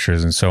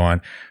manufacturers and so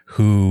on,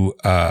 who,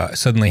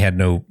 suddenly had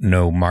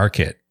no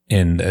market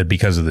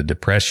because of the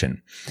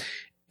Depression.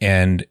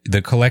 And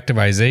the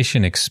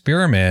collectivization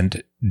experiment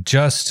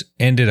just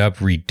ended up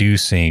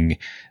reducing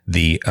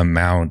the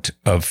amount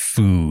of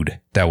food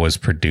that was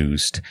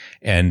produced,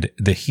 and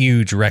the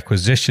huge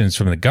requisitions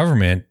from the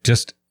government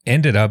just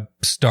ended up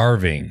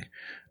starving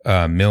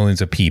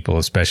millions of people,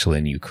 especially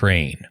in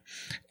Ukraine.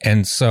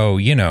 And so,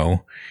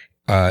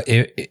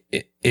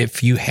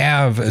 if you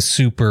have a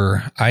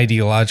super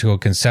ideological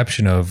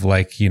conception of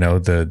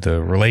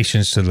the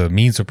relations to the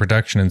means of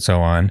production and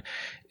so on,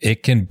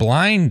 it can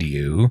blind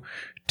you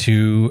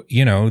to,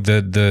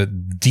 the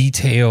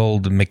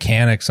detailed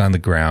mechanics on the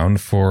ground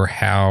for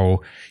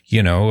how,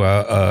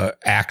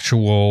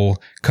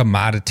 actual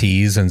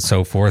commodities and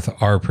so forth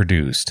are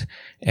produced.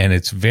 And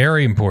it's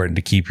very important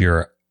to keep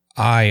your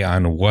eye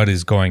on what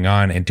is going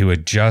on and to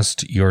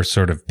adjust your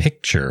sort of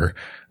picture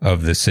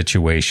of the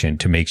situation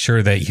to make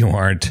sure that you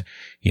aren't,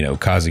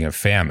 causing a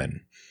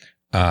famine.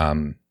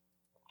 To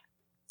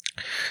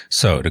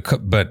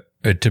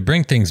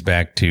bring things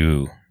back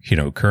to,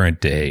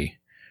 current day,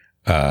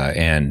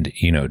 and,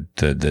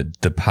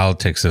 the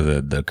politics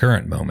of the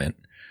current moment,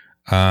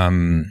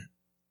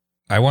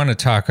 I want to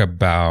talk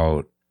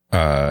about,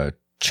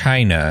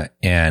 China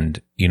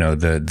and,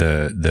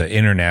 the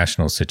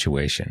international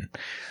situation.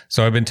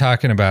 So I've been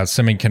talking about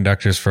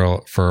semiconductors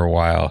for a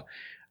while.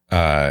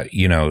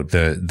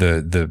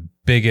 The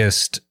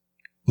biggest,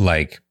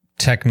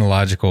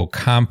 technological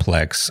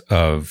complex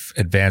of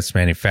advanced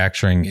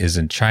manufacturing is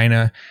in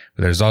China,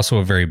 but there's also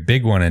a very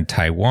big one in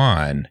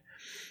Taiwan.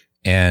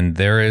 And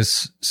there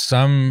is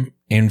some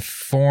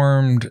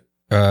informed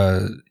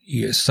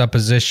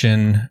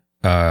supposition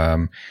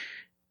and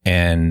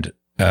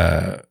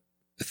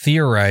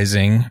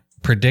theorizing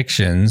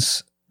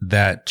predictions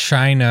that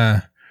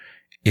China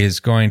is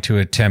going to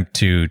attempt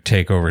to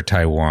take over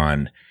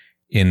Taiwan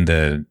in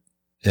the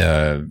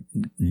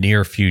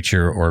near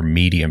future or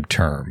medium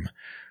term.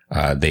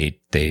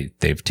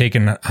 They've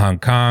taken Hong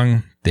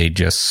Kong. They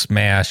just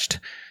smashed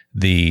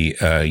the,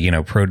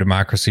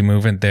 pro-democracy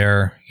movement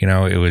there.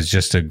 It was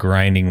just a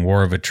grinding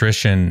war of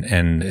attrition,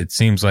 and it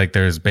seems like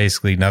there's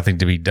basically nothing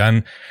to be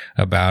done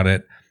about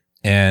it.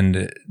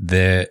 And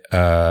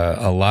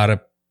a lot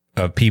of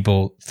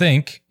people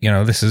think,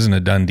 this isn't a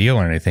done deal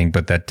or anything,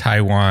 but that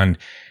Taiwan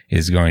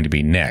is going to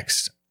be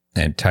next.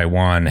 And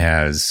Taiwan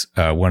has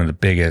one of the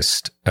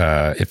biggest,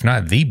 if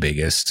not the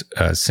biggest,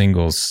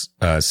 singles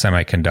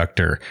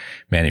semiconductor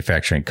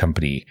manufacturing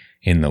company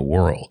in the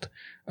world,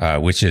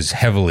 which is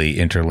heavily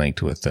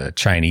interlinked with the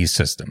Chinese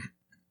system.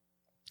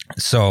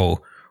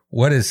 So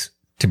what is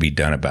to be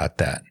done about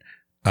that?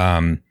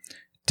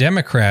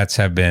 Democrats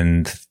have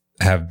been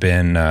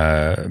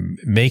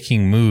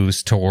making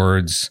moves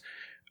towards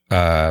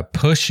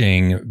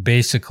pushing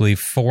basically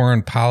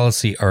foreign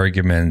policy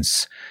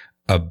arguments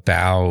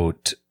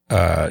about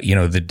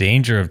the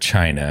danger of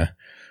China,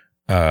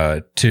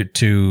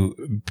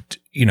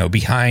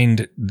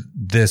 behind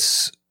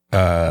this,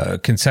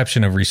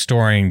 conception of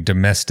restoring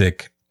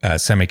domestic,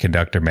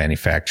 semiconductor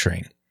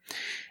manufacturing.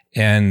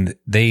 And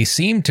they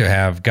seem to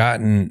have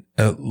gotten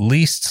at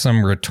least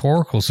some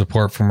rhetorical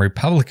support from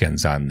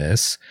Republicans on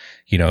this,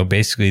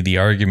 basically the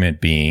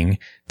argument being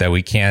that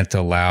we can't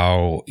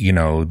allow,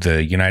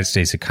 the United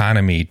States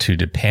economy to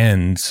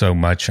depend so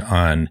much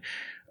on,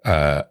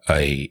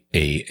 a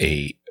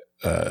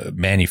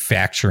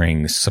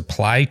manufacturing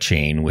supply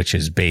chain, which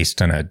is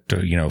based on a,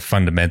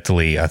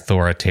 fundamentally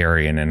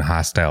authoritarian and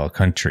hostile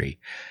country.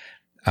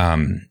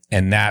 And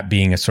that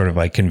being a sort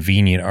of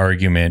convenient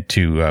argument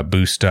to,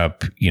 boost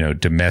up,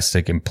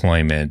 domestic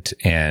employment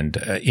and,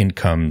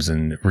 incomes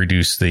and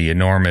reduce the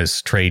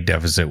enormous trade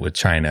deficit with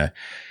China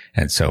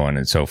and so on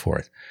and so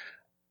forth.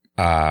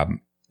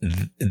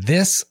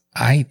 This,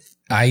 I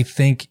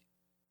think,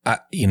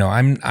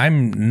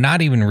 I'm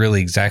not even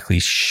really exactly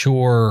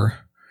sure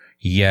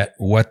yet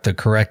what the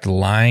correct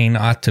line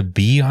ought to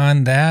be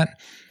on that,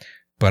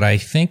 but I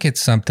think it's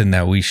something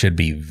that we should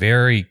be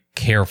very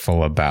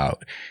careful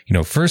about.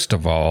 First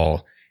of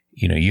all,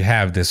 you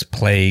have this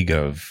plague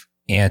of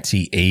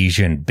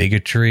anti-Asian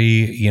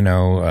bigotry,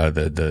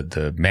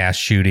 the mass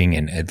shooting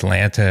in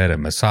Atlanta at a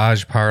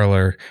massage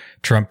parlor,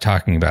 Trump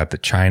talking about the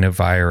China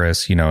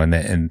virus,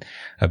 and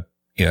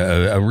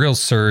a real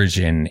surge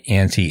in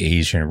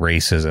anti-Asian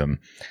racism.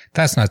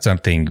 That's not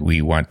something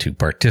we want to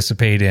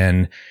participate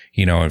in,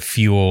 and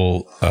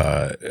fuel,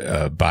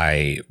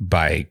 by,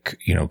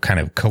 kind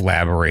of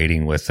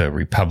collaborating with the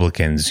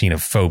Republicans,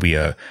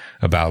 phobia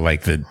about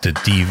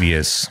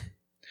the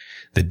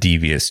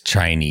devious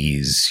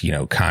Chinese,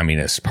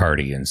 Communist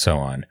Party and so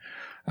on.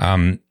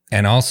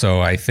 And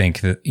also I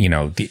think that,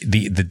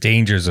 the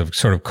dangers of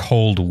sort of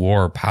Cold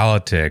War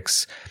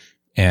politics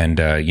and,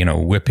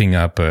 whipping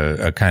up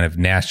a kind of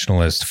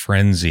nationalist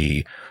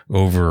frenzy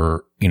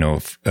over,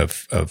 a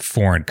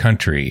foreign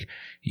country.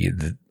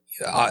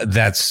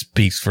 That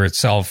speaks for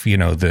itself.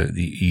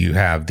 You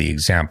have the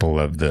example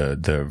of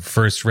the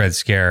first Red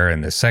Scare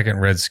and the second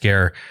Red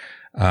Scare.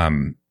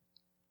 The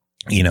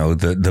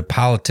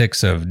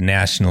politics of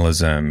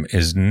nationalism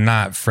is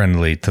not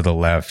friendly to the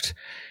left.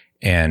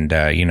 And,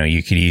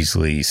 you could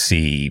easily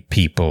see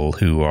people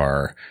who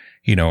are,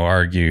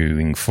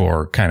 arguing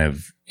for kind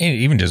of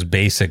even just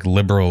basic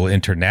liberal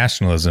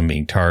internationalism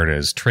being tarred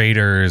as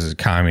traitors, as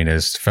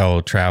communists,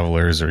 fellow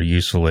travelers, or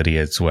useful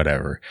idiots,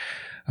 whatever.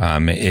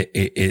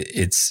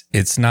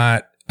 It's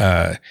not,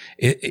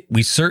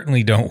 we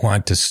certainly don't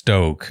want to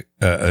stoke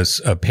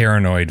a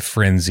paranoid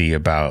frenzy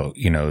about,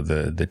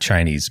 the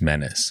Chinese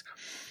menace.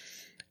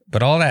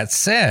 But all that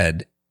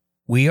said,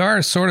 we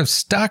are sort of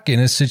stuck in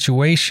a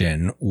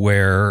situation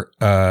where,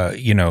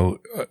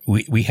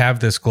 we have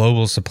this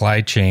global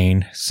supply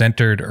chain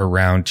centered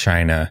around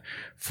China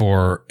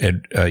for,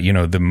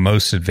 the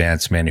most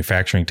advanced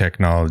manufacturing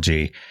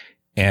technology.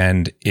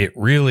 And it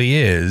really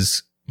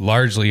is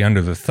largely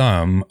under the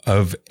thumb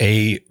of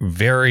a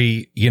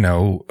very,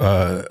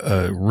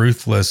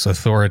 ruthless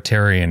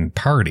authoritarian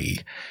party.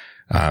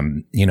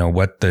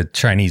 What the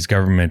Chinese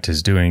government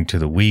is doing to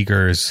the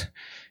Uyghurs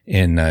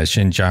in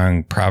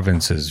Xinjiang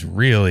province is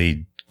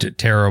really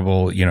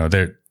terrible.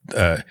 There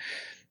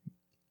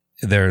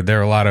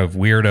are a lot of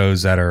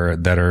weirdos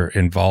that are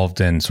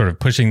involved in sort of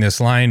pushing this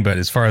line. But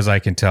as far as I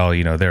can tell,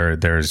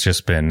 there's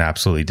just been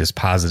absolutely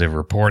dispositive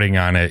reporting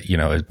on it.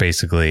 It's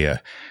basically a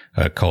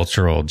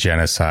cultural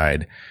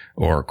genocide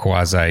or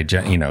quasi,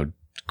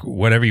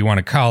 whatever you want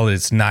to call it.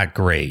 It's not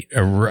great.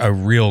 A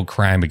real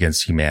crime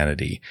against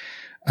humanity.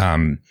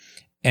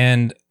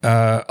 And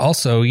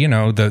also,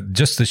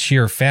 just the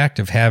sheer fact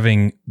of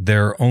having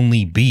there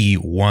only be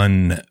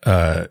one,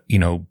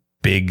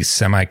 big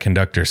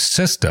semiconductor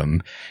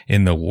system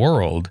in the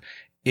world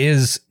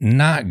is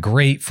not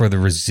great for the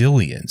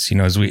resilience.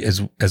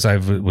 As I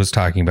was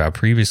talking about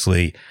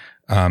previously,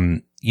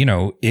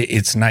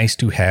 it's nice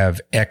to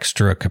have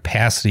extra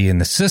capacity in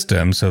the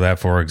system so that,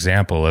 for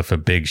example, if a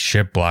big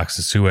ship blocks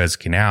the Suez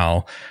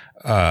Canal,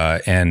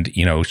 and,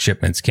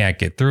 shipments can't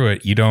get through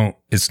it,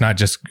 it's not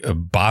just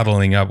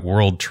bottling up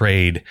world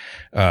trade,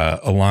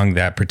 along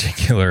that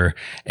particular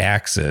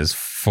axis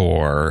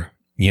for,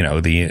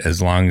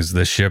 as long as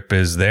the ship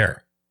is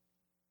there.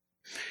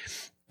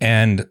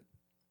 And,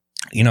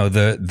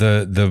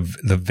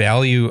 the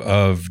value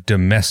of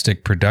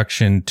domestic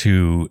production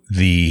to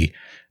the,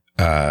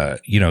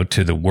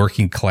 to the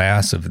working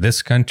class of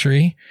this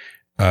country,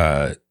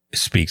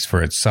 speaks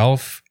for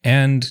itself,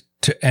 and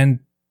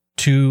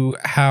to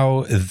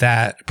how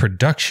that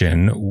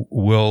production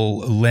will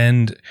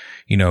lend,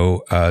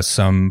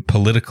 some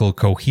political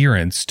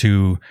coherence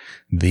to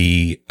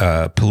the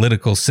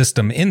political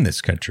system in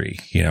this country.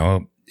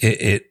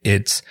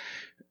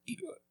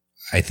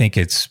 I think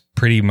it's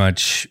pretty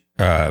much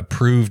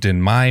proved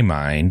in my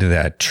mind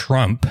that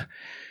Trump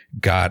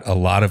got a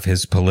lot of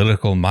his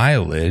political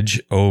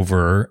mileage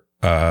over,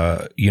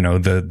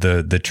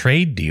 the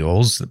trade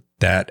deals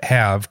that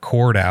have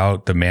cored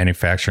out the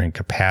manufacturing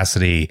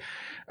capacity,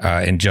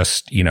 and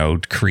just,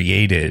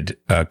 created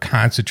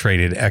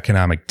concentrated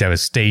economic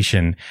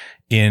devastation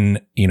in,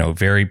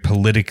 very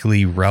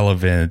politically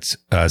relevant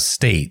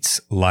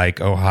states like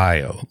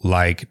Ohio,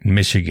 like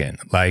Michigan,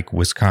 like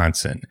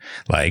Wisconsin,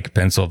 like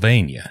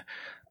Pennsylvania.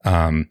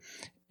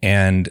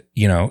 And,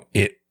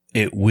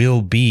 it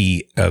will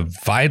be a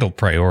vital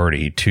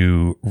priority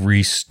to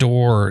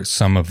restore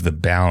some of the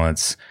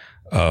balance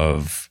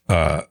of,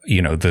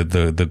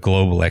 the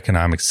global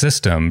economic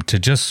system, to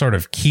just sort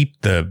of keep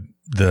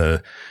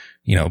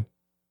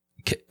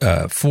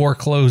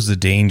foreclose the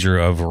danger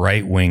of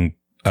right-wing,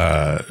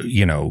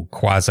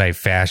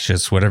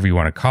 quasi-fascists, whatever you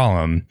want to call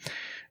them,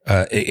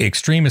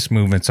 extremist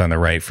movements on the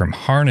right from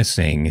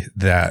harnessing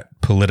that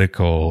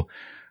political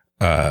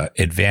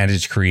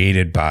advantage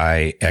created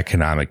by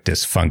economic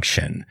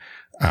dysfunction.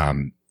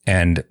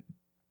 And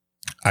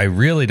I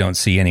really don't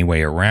see any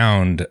way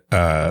around,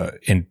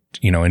 in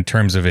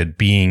terms of it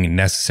being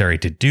necessary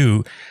to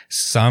do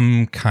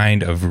some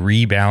kind of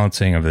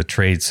rebalancing of the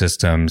trade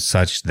system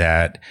such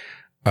that,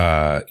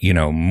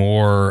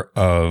 more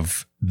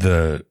of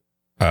the,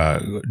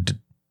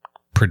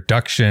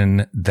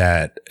 production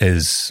that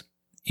is,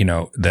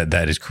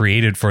 that is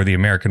created for the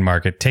American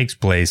market takes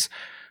place,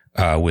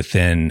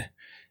 within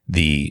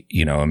the,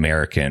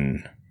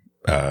 American,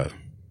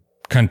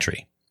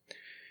 country.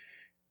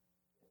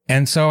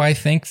 And so I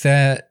think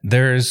that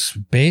there's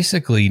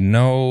basically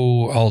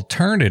no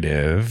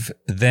alternative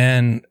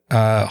than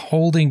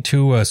holding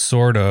to a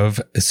sort of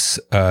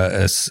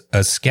a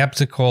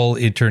skeptical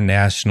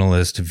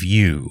internationalist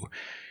view.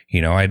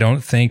 I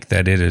don't think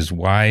that it is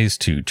wise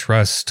to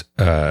trust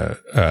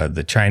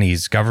the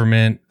Chinese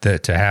government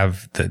that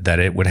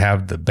it would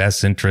have the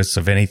best interests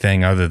of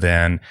anything other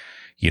than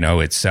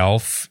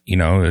itself,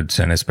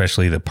 and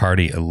especially the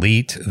party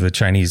elite, the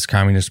Chinese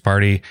Communist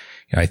Party.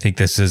 I think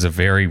this is a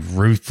very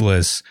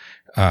ruthless,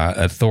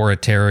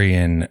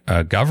 authoritarian,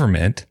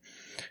 government.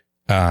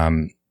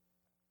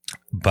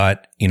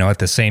 But, at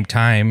the same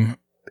time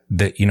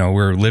that,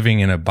 we're living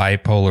in a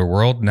bipolar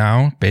world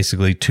now,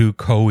 basically two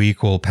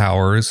co-equal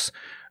powers.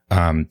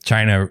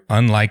 China,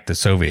 unlike the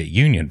Soviet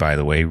Union, by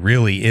the way,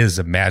 really is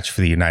a match for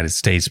the United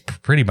States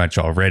pretty much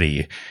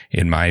already,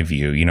 in my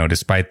view,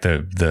 despite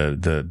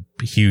the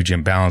huge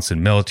imbalance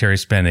in military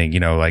spending,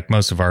 like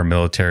most of our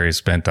military is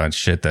spent on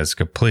shit that's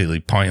completely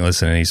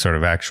pointless in any sort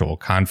of actual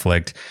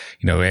conflict.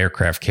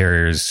 Aircraft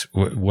carriers,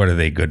 what are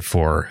they good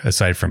for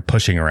aside from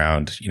pushing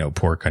around,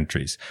 poor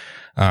countries?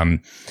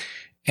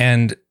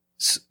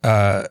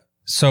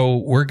 So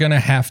we're going to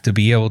have to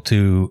be able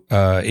to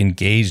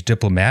engage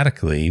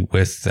diplomatically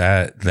with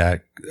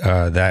that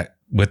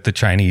with the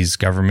Chinese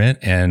government,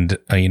 and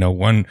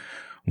one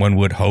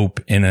would hope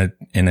in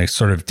a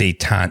sort of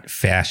détente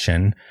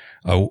fashion,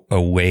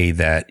 a way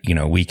that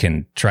we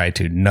can try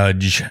to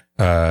nudge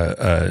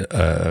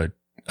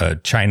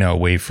China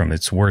away from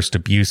its worst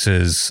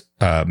abuses.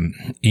 I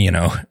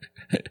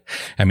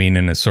mean,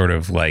 in a sort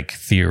of like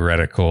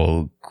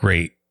theoretical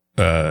great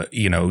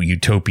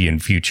utopian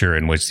future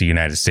in which the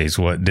United States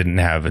didn't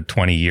have a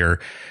 20-year,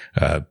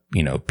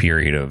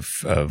 period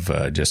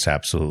of just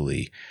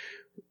absolutely,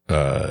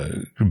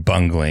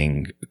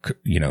 bungling,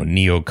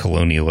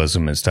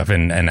 neo-colonialism and stuff.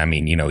 And I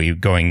mean,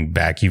 going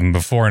back even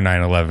before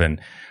 9/11.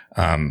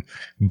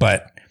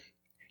 But,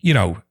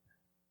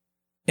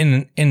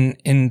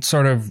 in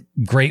sort of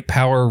great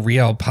power,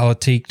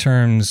 realpolitik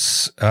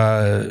terms,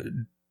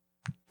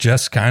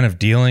 just kind of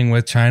dealing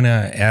with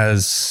China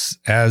as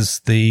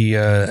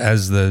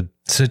the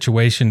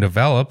situation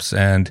develops,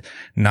 and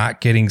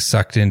not getting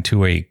sucked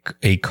into a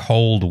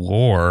cold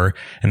war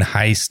and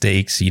high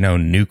stakes,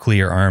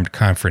 nuclear armed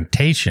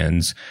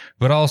confrontations,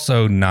 but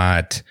also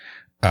not,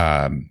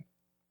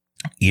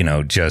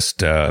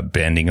 just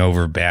bending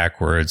over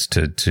backwards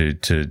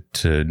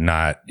to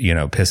not,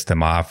 piss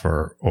them off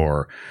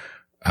or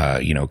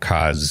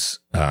cause,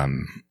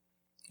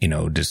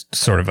 just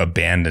sort of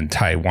abandon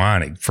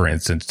Taiwan, for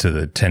instance, to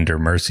the tender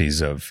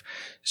mercies of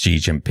Xi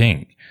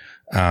Jinping.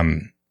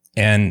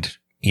 And,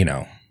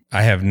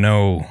 I have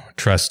no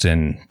trust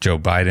in Joe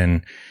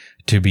Biden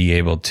to be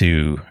able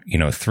to,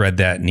 thread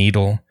that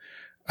needle.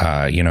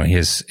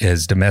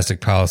 His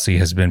domestic policy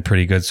has been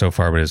pretty good so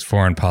far, but his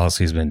foreign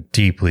policy has been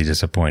deeply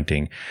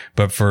disappointing.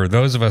 But for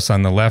those of us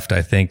on the left,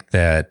 I think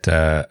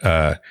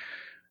that,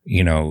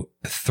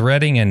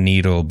 threading a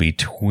needle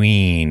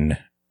between,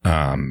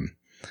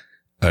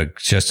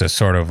 just a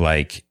sort of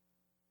like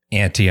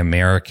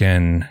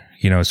anti-American,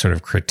 sort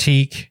of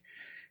critique,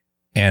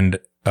 and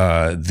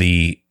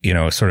the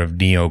sort of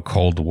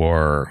neo-Cold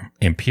War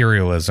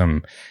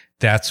imperialism,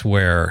 that's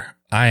where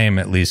I am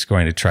at least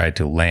going to try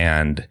to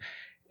land.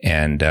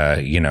 And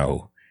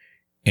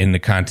in the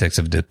context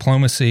of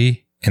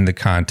diplomacy, in the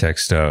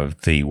context of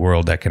the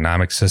world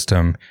economic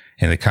system,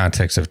 in the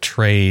context of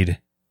trade,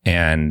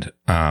 and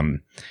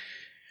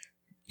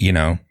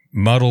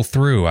muddle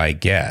through, I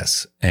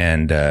guess.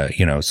 And,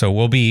 so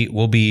we'll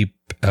be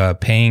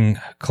paying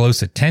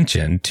close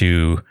attention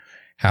to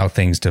how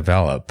things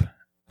develop,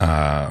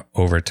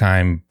 over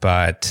time.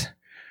 But,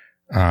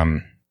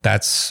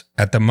 that's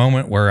at the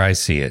moment where I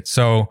see it.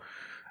 So,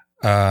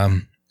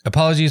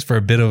 apologies for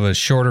a bit of a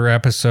shorter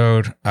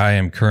episode. I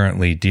am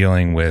currently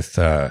dealing with,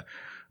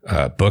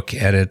 book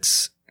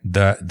edits.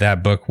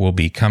 That book will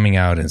be coming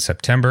out in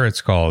September.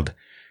 It's called,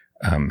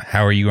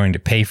 How Are You Going to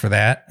Pay for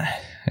That?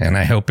 And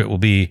I hope it will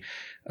be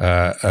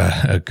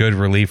a good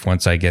relief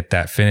once I get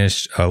that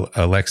finished.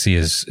 Alexi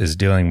is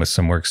dealing with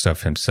some work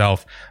stuff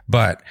himself,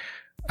 but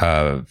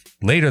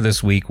later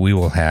this week we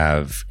will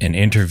have an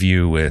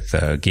interview with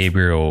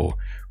Gabriel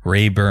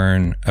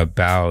Rayburn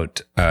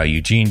about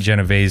Eugene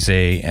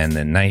Genovese and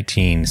the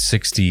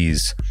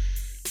 1960s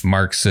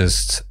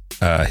Marxist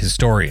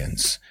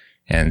historians.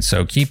 And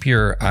so keep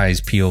your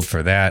eyes peeled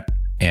for that,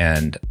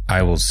 and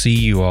I will see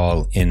you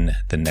all in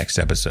the next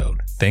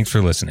episode. Thanks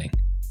for listening.